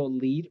actual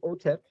lead or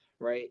tip,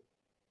 right?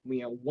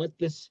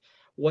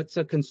 What's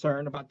a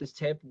concern about this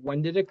tip?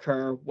 When did it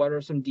occur? What are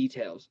some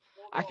details?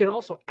 I can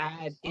also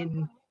add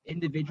in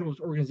individuals,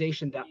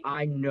 organization that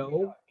I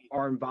know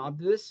are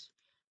involved in this,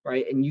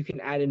 right? And you can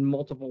add in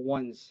multiple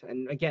ones.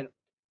 And again,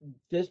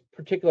 this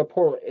particular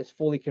portal is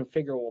fully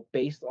configurable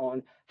based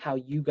on how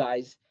you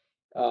guys,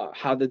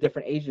 how the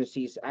different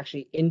agencies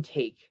actually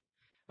intake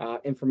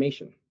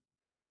information.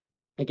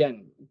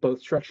 Again,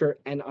 both structured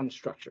and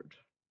unstructured,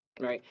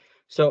 right?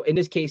 So in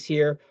this case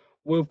here,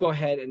 we'll go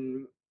ahead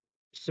and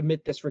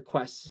submit this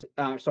request,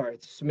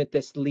 submit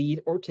this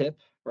lead or tip,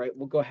 right?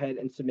 We'll go ahead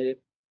and submit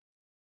it.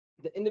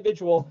 The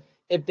individual,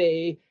 if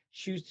they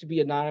choose to be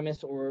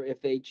anonymous or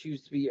if they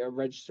choose to be a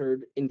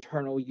registered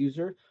internal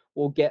user,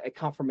 will get a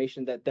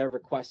confirmation that their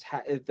request,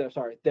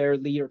 their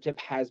lead or tip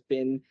has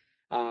been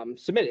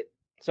submitted.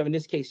 So in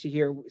this case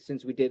here,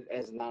 since we did it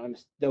as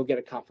anonymous, they'll get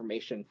a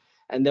confirmation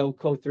and they'll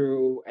go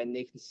through and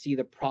they can see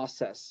the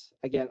process.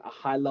 Again, a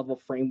high level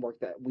framework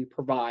that we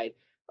provide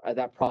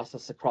that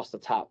process across the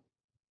top.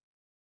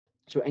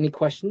 So any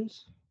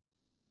questions?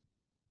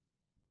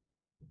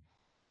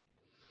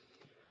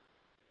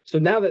 So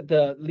now that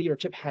the lead or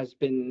tip has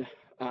been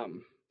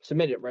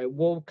submitted, right,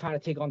 we'll kind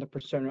of take on the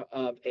persona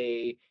of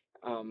a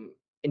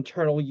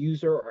internal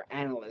user or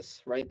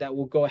analyst, right, that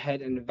will go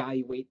ahead and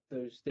evaluate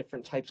those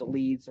different types of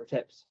leads or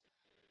tips.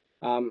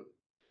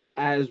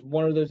 As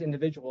one of those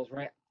individuals,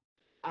 right,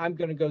 I'm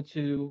going to go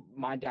to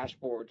my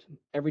dashboard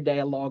every day.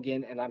 I log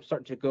in and I'm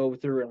starting to go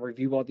through and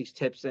review all these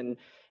tips and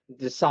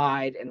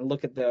decide and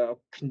look at the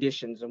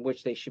conditions in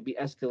which they should be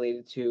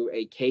escalated to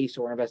a case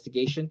or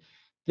investigation.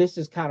 This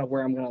is kind of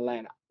where I'm going to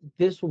land.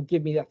 This will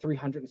give me that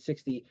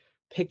 360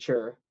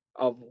 picture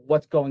of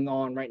what's going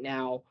on right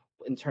now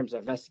in terms of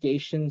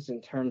investigations,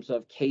 in terms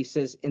of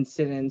cases,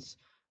 incidents,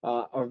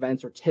 or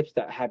events or tips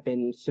that have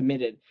been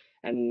submitted.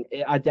 And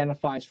it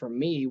identifies for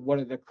me what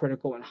are the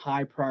critical and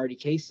high priority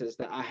cases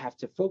that I have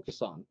to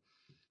focus on.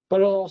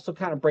 But it also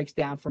kind of breaks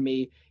down for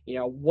me,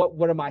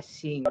 what am I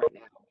seeing right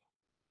now?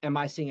 Am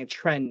I seeing a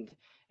trend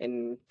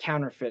in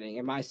counterfeiting?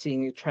 Am I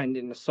seeing a trend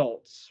in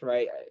assaults,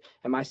 right?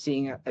 Am I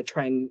seeing a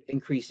trend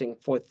increasing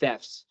for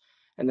thefts?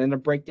 And then a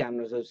breakdown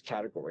of those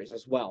categories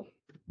as well,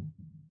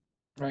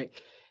 right?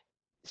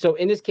 So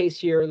in this case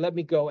here, let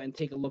me go and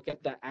take a look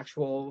at the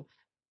actual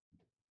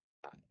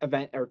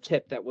event or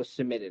tip that was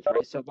submitted,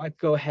 right? So if I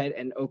go ahead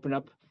and open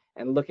up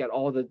and look at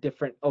all the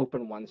different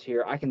open ones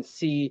here, I can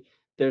see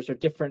there's a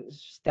different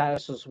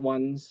statuses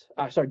ones,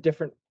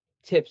 different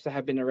tips that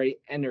have been already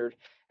entered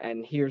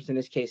And here's, in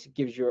this case, it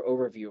gives you an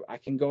overview. I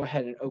can go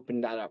ahead and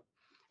open that up.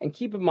 And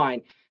keep in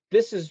mind,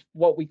 this is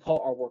what we call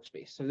our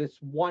workspace. So this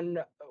one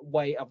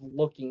way of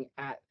looking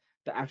at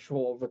the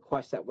actual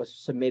request that was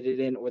submitted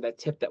in, or that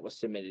tip that was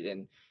submitted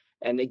in.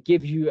 And it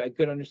gives you a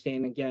good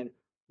understanding, again,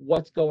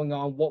 what's going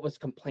on, what was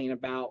complained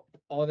about,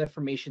 all the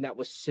information that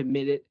was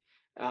submitted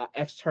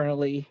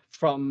externally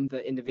from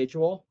the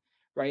individual,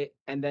 right?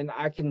 And then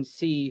I can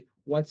see,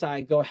 once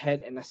I go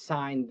ahead and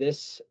assign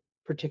this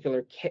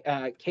particular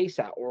case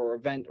out, or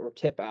event or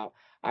tip out,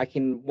 I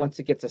can, once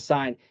it gets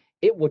assigned,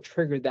 it will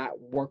trigger that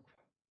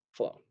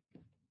workflow,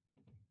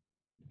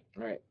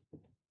 right?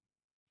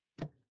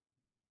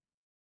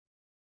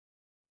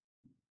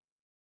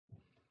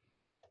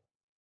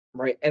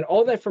 Right, and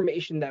all the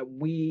information that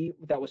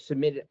was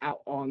submitted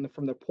out on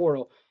from the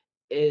portal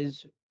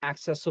is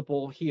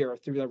accessible here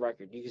through the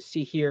record. You can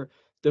see here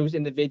those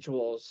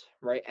individuals,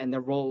 right, and the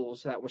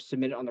roles that were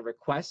submitted on the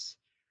requests,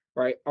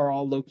 right, are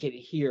all located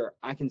here.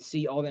 I can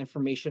see all the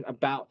information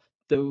about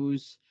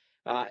those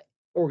uh,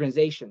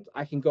 organizations.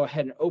 I can go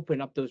ahead and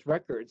open up those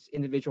records,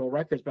 individual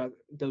records about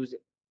those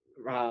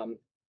um,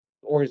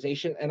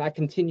 organization, and I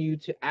continue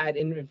to add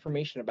in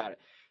information about it.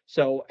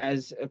 So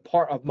as a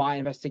part of my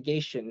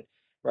investigation,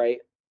 right,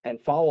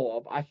 and follow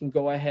up, I can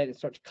go ahead and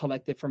start to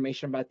collect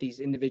information about these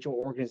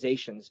individual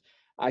organizations.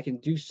 I can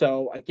do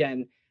so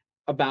again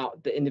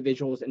about the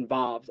individuals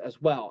involved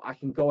as well. I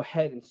can go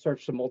ahead and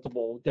search the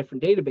multiple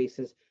different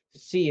databases to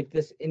see if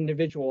this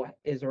individual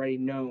is already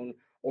known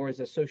or is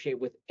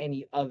associated with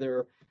any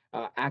other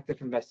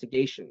active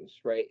investigations,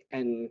 right?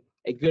 And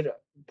a good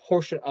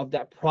portion of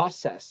that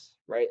process,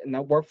 right, and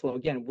that workflow,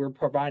 again, we're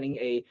providing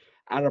a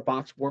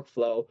out-of-box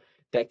workflow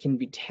that can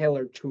be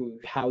tailored to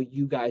how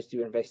you guys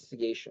do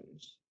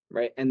investigations,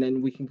 right? And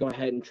then we can go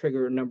ahead and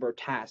trigger a number of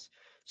tasks.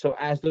 So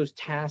as those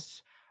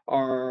tasks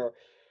are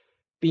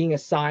being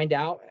assigned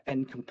out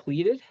and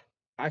completed,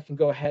 I can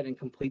go ahead and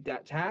complete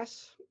that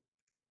task.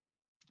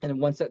 And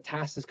once that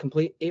task is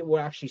complete, it will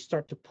actually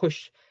start to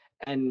push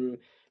and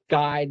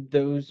guide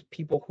those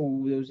people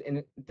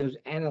those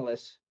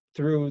analysts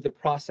through the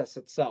process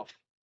itself.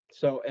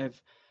 So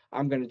if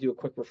I'm going to do a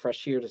quick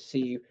refresh here to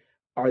see,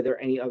 are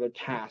there any other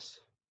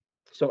tasks?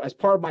 So as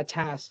part of my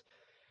task,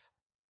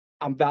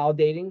 I'm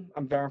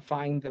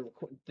verifying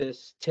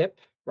this tip,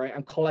 right?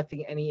 I'm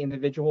collecting any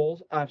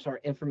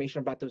information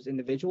about those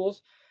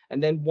individuals.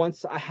 And then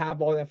once I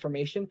have all the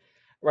information,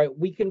 right,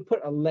 we can put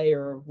a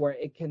layer where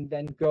it can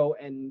then go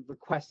and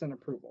request an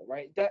approval,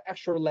 right? That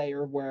extra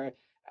layer where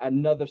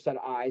another set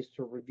of eyes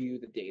to review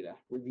the data,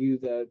 review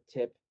the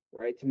tip,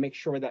 right? To make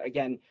sure that,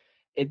 again,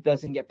 it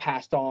doesn't get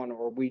passed on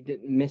or we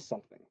didn't miss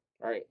something,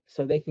 right?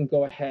 So they can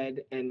go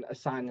ahead and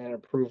assign an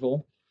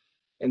approval.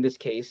 In this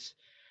case,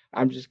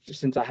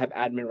 since I have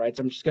admin rights,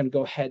 I'm just going to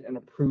go ahead and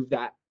approve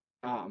that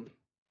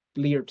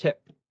leader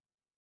tip.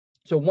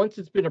 So once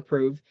it's been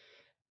approved,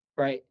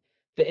 right,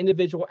 the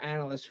individual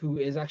analyst who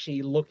is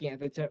actually looking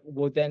at the tip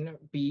will then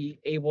be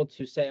able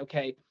to say,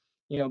 okay,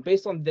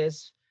 based on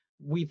this,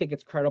 we think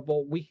it's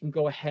credible. We can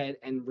go ahead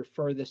and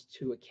refer this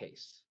to a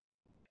case,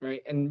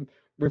 right? And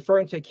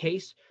referring to a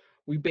case,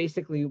 we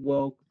basically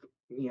will,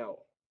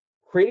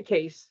 create a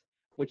case,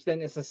 which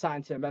then is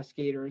assigned to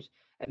investigators,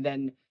 and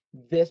then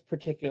this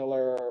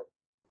particular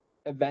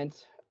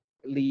event,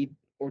 lead,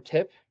 or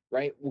tip,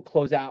 right, will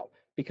close out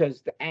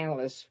because the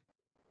analysts,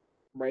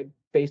 right,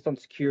 based on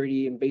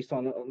security and based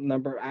on a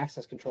number of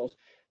access controls,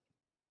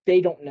 they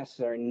don't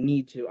necessarily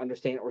need to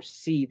understand or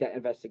see that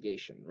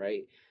investigation,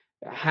 right?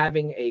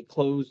 Having a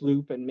closed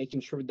loop and making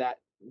sure that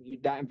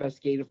that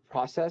investigative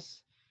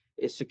process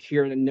is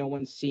secure and no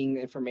one's seeing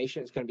the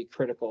information is going to be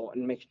critical,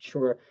 and making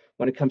sure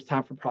when it comes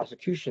time for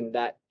prosecution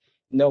that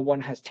no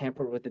one has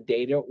tampered with the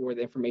data or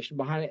the information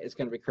behind it is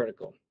going to be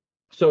critical.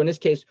 So in this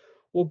case,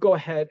 we'll go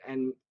ahead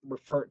and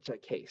refer it to a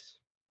case.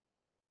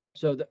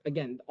 So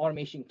again, the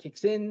automation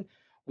kicks in,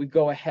 we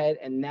go ahead,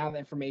 and now the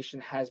information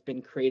has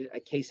been created, a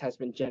case has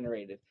been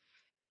generated.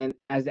 And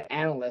as the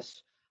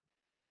analyst,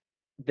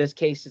 this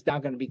case is now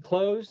going to be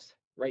closed,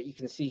 right? You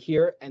can see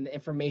here, and the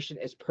information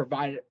is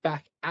provided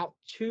back out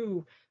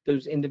to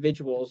those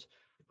individuals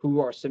who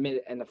are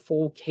submitted, and the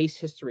full case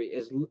history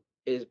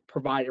is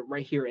provided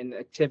right here in the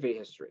activity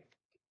history.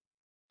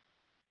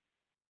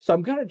 So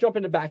I'm going to jump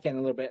in the back end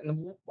a little bit,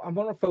 and I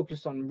want to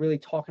focus on really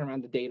talking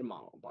around the data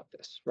model about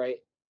this, right?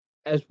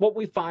 As what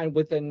we find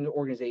within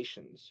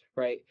organizations,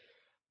 right?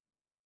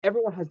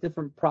 Everyone has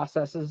different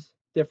processes,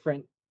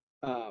 different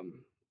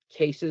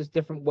cases,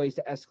 different ways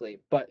to escalate.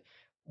 But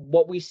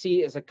what we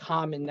see as a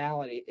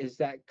commonality is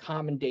that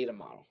common data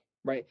model,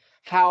 right?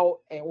 How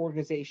an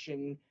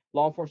organization,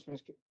 law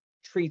enforcement,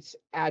 treats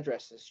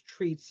addresses,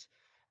 treats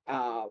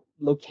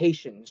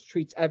locations,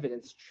 treats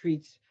evidence,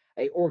 treats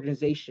a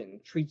organization,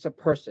 treats a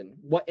person,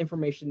 what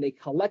information they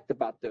collect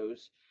about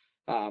those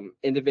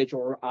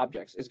individual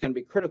objects is going to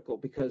be critical,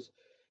 because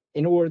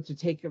in order to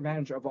take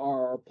advantage of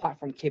our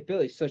platform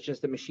capabilities, such as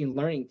the machine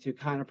learning, to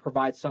kind of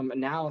provide some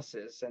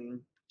analysis and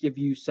give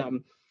you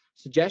some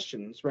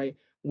suggestions, right?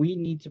 We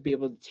need to be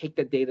able to take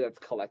the data that's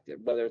collected,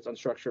 whether it's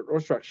unstructured or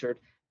structured,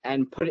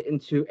 and put it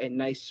into a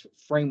nice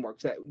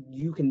framework so that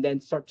you can then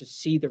start to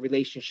see the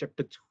relationship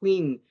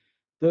between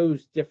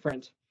those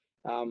different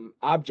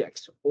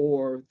objects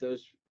or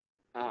those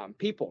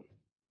people,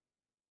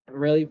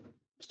 really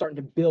starting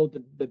to build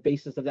the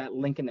basis of that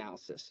link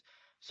analysis.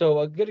 So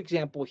a good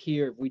example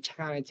here, we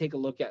kind of take a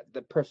look at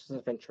the persons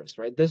of interest,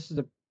 right? This is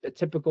a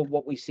typical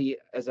what we see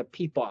as a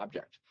people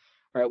object,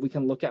 right? We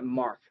can look at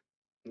Mark.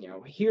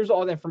 Here's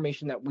all the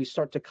information that we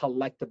start to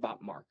collect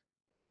about Mark.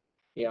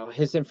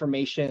 His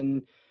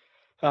information,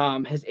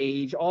 his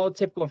age, all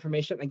typical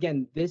information.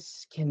 Again,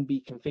 this can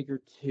be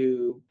configured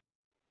to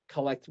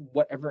collect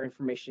whatever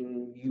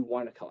information you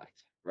want to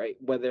collect, right?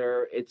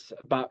 Whether it's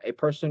about a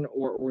person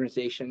or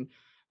organization,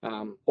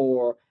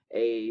 or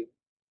a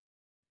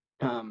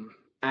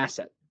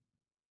asset,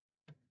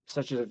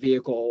 such as a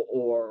vehicle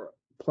or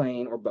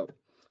plane or boat.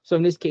 So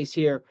in this case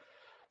here,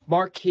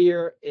 Mark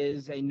here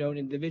is a known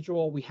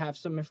individual. We have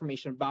some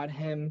information about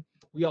him.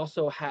 We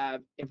also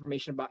have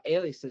information about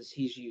aliases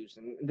he's used.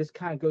 And this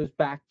kind of goes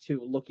back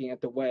to looking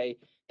at the way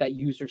that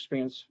user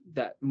experience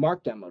that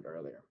Mark demoed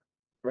earlier,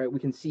 right? We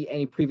can see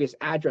any previous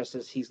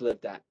addresses he's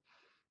lived at,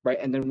 right?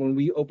 And then when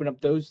we open up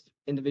those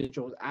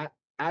individuals'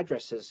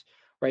 addresses,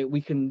 right,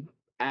 we can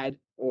add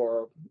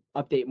or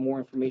update more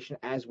information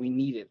as we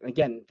need it. And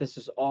again, this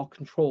is all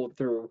controlled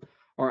through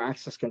our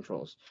access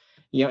controls.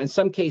 In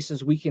some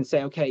cases, we can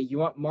say, okay,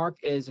 Mark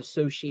is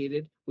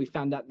associated. We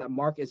found out that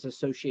Mark is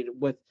associated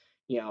with,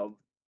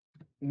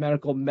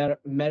 medical,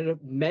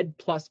 med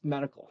plus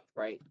medical,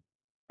 right?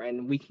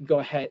 And we can go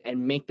ahead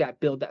and make that,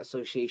 build that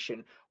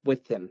association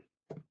with him.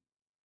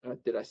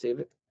 Did I save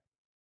it?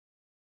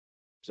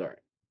 Sorry.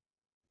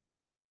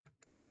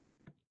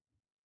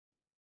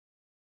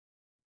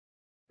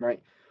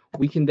 Right.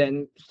 We can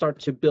then start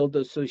to build the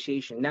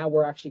association. Now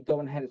we're actually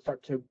going ahead and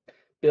start to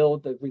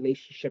build the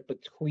relationship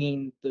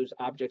between those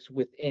objects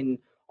within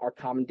our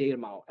common data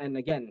model. And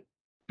again,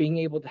 being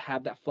able to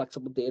have that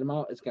flexible data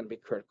model is going to be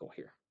critical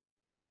here.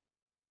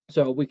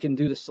 So we can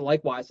do this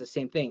likewise, the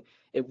same thing.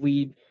 If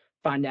we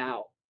find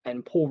out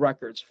and pull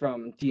records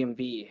from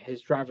DMV,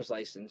 his driver's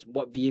license,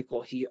 what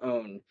vehicle he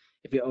owned,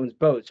 if he owns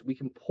boats, we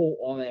can pull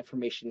all that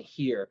information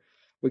here.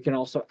 We can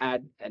also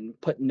add and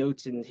put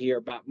notes in here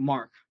about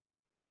Mark,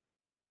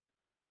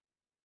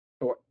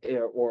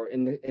 or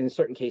in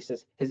certain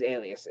cases, his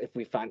alias, if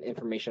we find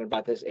information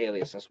about this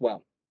alias as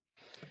well.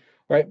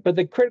 Right. But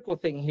the critical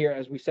thing here,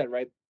 as we said,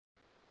 right,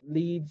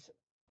 leads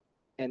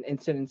and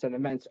incidents and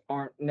events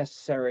aren't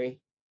necessarily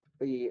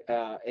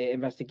an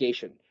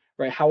investigation,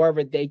 right?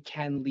 However, they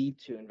can lead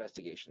to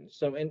investigations.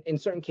 So in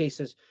certain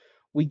cases,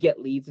 we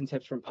get leads and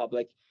tips from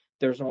public.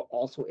 There's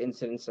also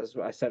incidents, as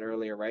I said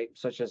earlier, right,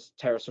 such as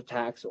terrorist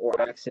attacks or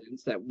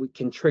accidents that we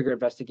can trigger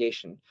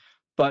investigation.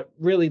 But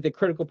really, the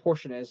critical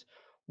portion is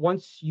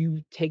once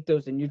you take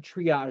those and you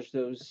triage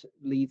those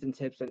leads and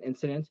tips and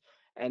incidents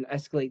and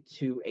escalate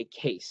to a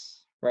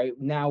case, right?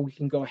 Now we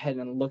can go ahead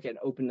and look and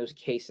open those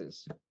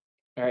cases.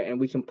 All right, and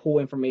we can pull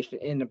information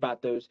in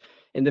about those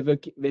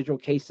individual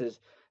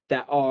cases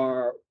that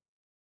are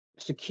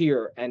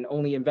secure and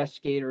only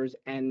investigators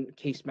and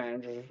case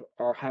managers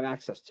have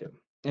access to.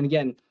 And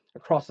again,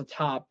 across the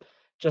top,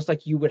 just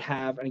like you would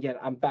have, and again,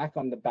 I'm back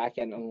on the back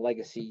end on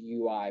legacy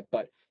UI,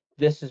 but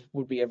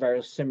would be a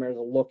very similar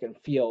look and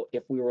feel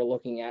if we were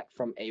looking at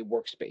from a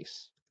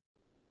workspace.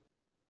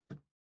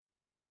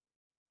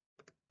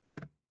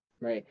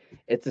 Right,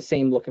 it's the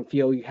same look and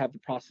feel. You have the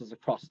process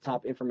across the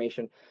top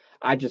information.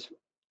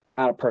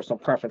 Out of personal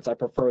preference, I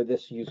prefer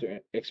this user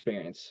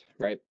experience,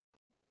 right?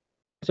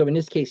 So in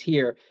this case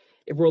here,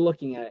 if we're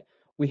looking at it,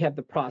 we have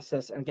the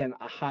process, and again,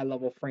 a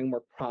high-level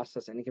framework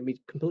process, and it can be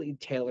completely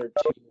tailored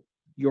to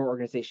your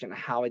organization,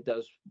 how it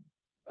does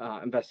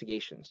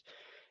investigations.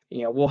 We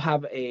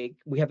have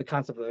the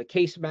concept of a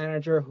case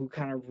manager who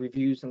kind of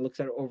reviews and looks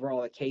at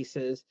overall the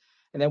cases.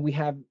 And then we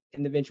have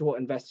individual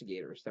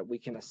investigators that we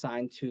can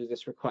assign to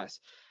this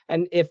request.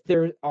 And if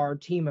there are a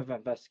team of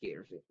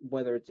investigators,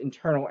 whether it's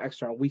internal or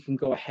external, we can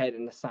go ahead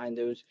and assign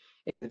those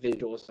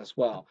individuals as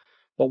well.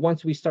 But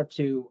once we start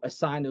to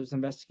assign those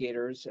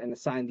investigators and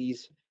assign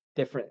these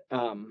different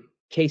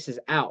cases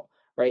out,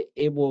 right,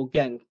 it will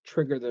again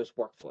trigger those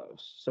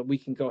workflows. So we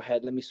can go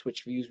ahead, let me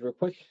switch views real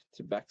quick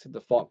to back to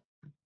default.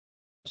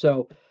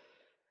 So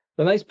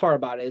the nice part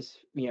about it is,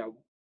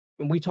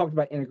 when we talked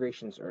about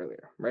integrations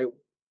earlier, right?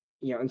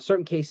 In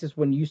certain cases,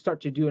 when you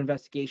start to do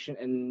investigation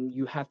and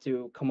you have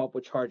to come up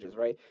with charges,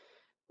 right?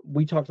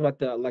 We talked about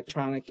the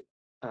electronic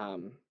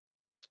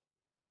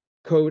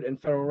code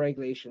and federal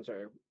regulations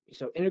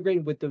so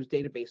integrating with those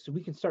databases, so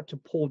we can start to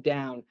pull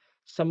down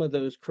some of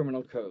those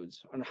criminal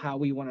codes on how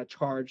we want to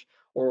charge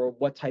or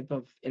what type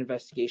of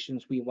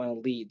investigations we want to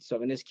lead.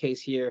 So in this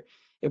case here,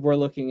 if we're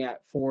looking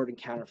at forward and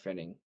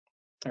counterfeiting,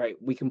 all right,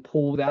 we can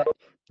pull that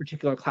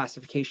particular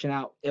classification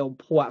out. It'll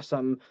pull out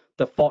some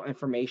default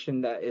information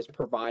that is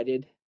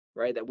provided,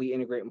 right, that we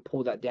integrate and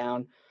pull that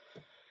down.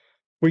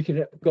 We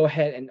can go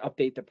ahead and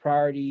update the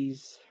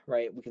priorities,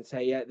 right? We can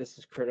say, yeah, this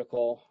is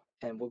critical,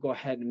 and we'll go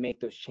ahead and make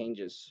those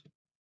changes.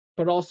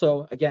 But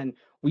also, again,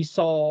 we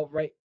saw,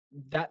 right,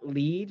 that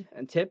lead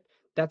and tip,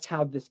 that's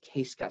how this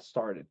case got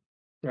started,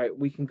 right?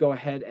 We can go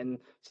ahead and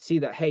see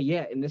that, hey,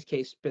 yeah, in this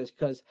case,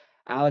 because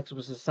Alex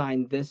was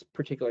assigned this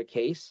particular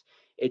case,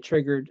 it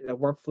triggered a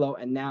workflow,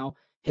 and now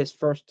his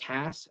first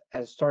task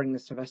as starting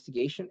this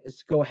investigation is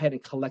to go ahead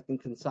and collect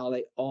and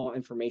consolidate all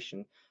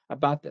information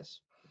about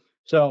this.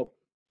 So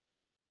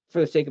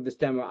for the sake of this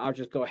demo, I'll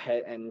just go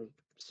ahead and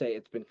say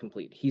it's been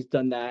complete. He's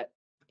done that.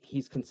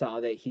 He's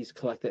consolidated. He's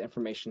collected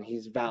information.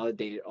 He's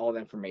validated all the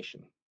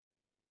information,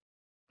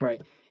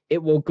 right?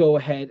 It will go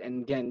ahead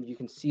and, again, you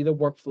can see the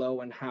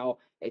workflow and how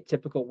a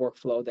typical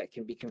workflow that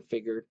can be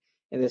configured.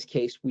 In this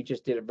case, we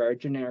just did a very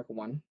generic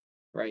one,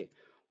 right?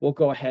 We'll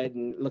go ahead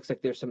and it looks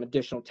like there's some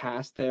additional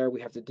tasks there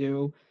we have to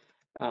do.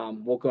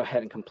 We'll go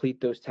ahead and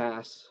complete those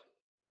tasks.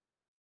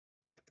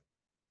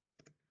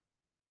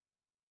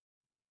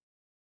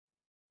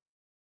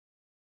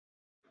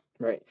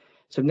 Right.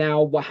 So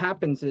now what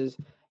happens is,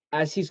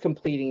 as he's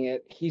completing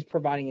it, he's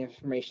providing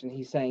information.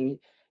 He's saying,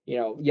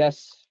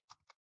 yes,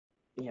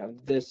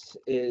 this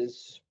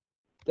is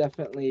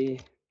definitely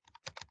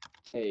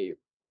a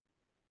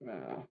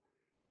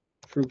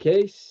true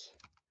case.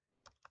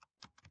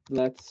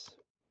 Let's,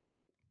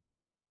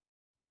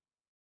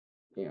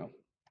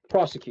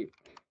 prosecute,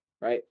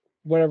 right?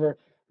 Whatever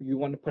you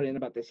want to put in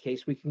about this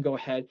case, we can go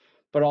ahead.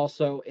 But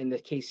also in the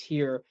case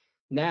here,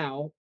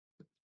 now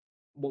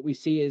what we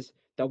see is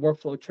the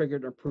workflow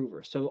triggered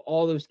approver. So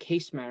all those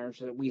case managers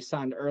that we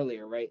assigned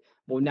earlier, right,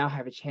 will now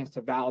have a chance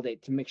to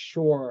validate to make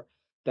sure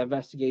the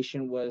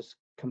investigation was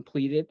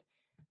completed,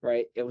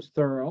 right? It was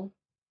thorough,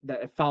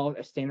 that it followed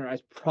a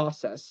standardized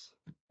process,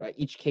 right?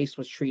 Each case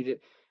was treated,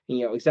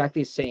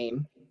 exactly the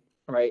same,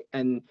 right?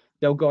 And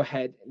they'll go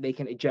ahead, they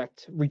can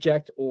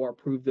reject, or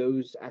approve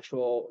the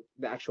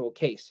actual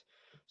case.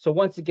 So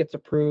once it gets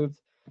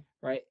approved,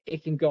 right,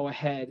 it can go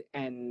ahead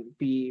and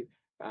be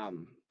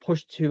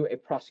pushed to a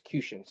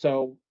prosecution.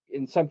 So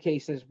in some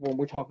cases, when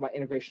we're talking about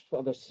integration with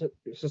other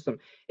system,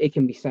 it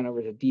can be sent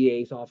over to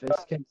DA's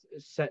office, can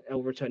sent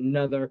over to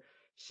another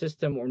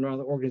system or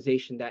another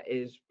organization that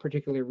is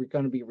particularly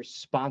going to be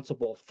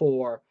responsible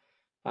for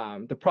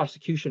the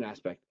prosecution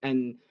aspect.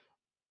 And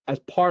as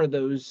part of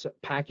those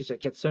packages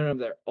that get sent over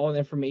there, all the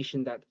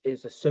information that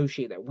is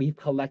associated that we've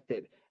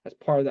collected as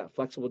part of that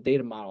flexible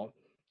data model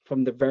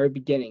from the very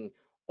beginning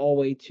all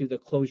the way to the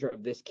closure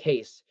of this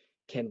case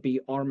can be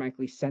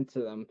automatically sent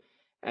to them,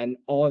 and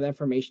all of the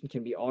information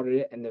can be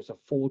audited, and there's a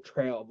full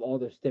trail of all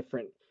those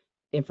different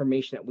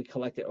information that we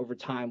collected over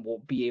time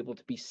will be able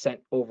to be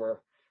sent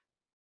over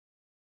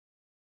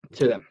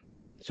to them.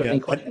 So Yeah. any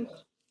questions?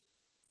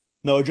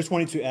 No, I just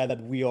wanted to add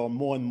that we are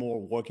more and more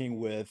working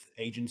with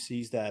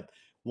agencies that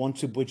want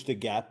to bridge the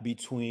gap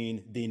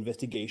between the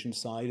investigation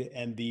side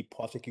and the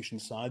prosecution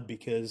side,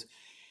 because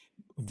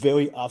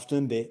very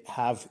often they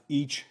have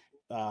each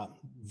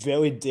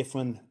very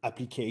different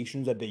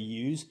applications that they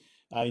use.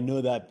 I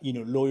know that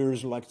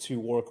lawyers like to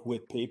work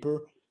with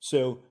paper.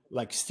 So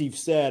like Steve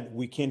said,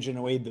 we can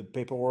generate the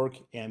paperwork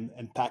and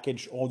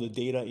package all the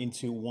data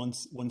into one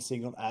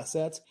single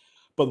asset.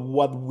 But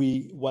what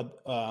we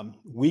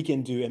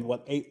can do, and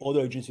what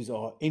other agencies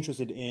are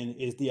interested in,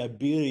 is the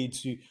ability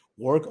to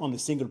work on a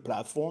single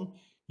platform,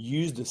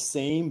 use the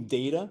same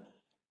data,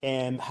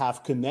 and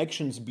have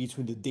connections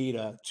between the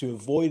data to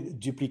avoid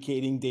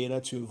duplicating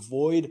data, to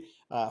avoid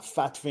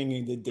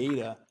fat-fingering the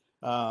data.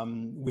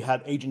 We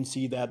had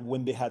agency that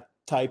when they had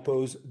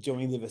typos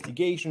during the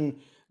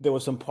investigation, there were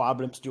some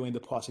problems during the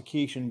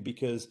prosecution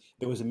because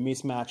there was a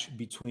mismatch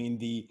between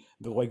the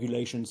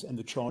regulations and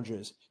the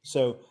charges.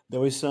 So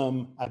there is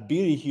some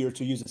ability here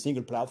to use a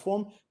single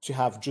platform to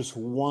have just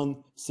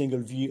one single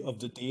view of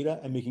the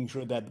data, and making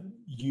sure that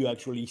you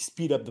actually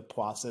speed up the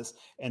process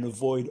and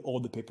avoid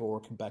all the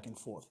paperwork back and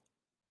forth.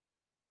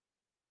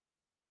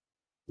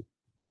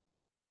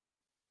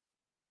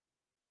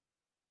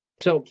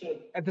 So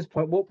at this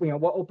point, we'll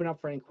open up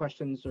for any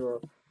questions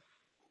or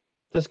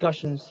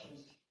discussions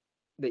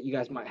that you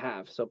guys might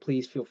have. So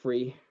please feel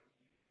free.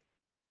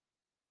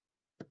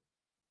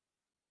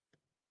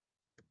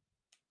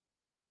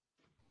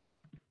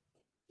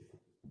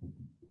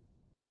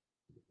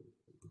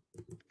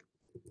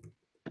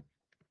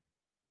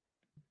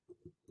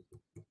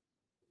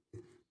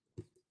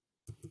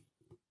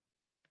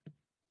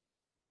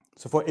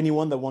 So for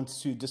anyone that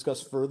wants to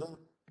discuss further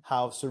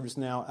how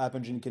ServiceNow App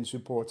Engine can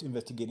support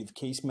investigative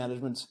case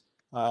management,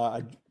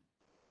 I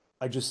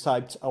just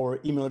typed our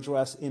email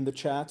address in the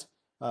chat.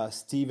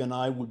 Steve and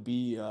I would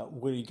be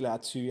really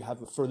glad to have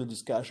further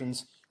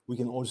discussions. We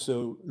can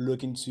also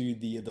look into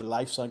the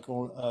life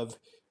cycle of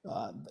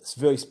it's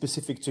very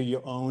specific to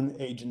your own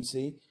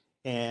agency,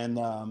 and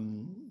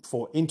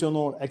for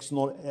internal,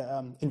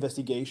 external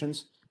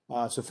investigations.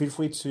 So feel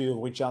free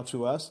to reach out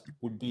to us.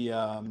 We'd be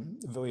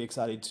very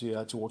excited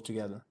to work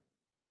together.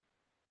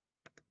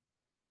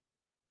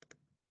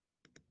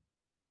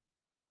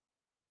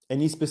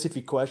 Any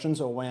specific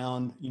questions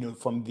around,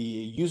 from the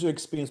user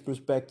experience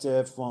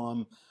perspective,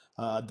 from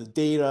the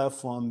data,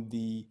 from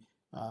the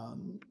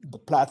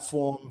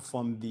platform,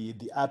 from the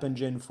app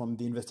engine, from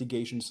the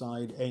investigation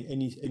side?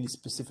 Any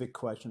specific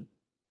question?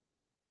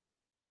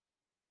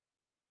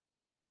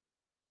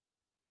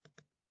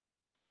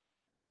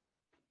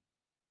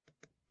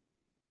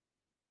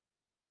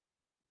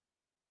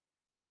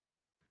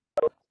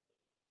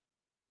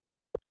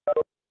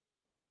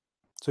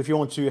 So if you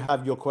want to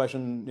have your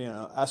question,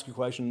 ask your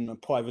question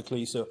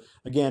privately. So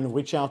again,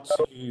 reach out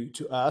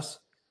to us.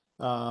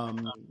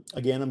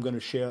 Again, I'm going to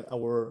share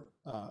our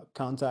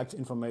contact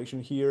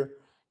information here.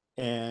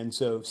 And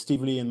so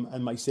Steve Lee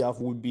and myself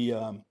would be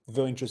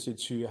very interested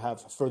to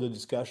have further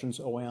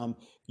discussions around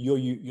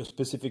your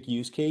specific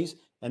use case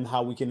and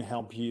how we can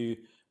help you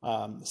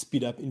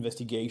speed up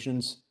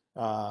investigations,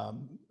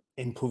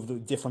 improve the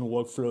different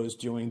workflows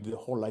during the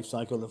whole life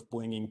cycle of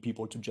bringing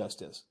people to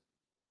justice.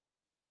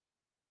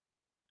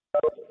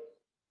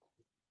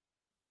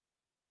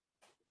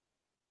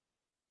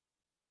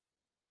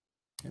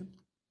 Okay.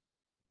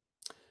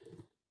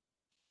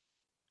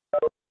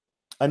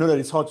 I know that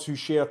it's hard to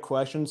share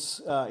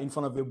questions in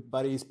front of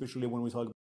everybody, especially when we talk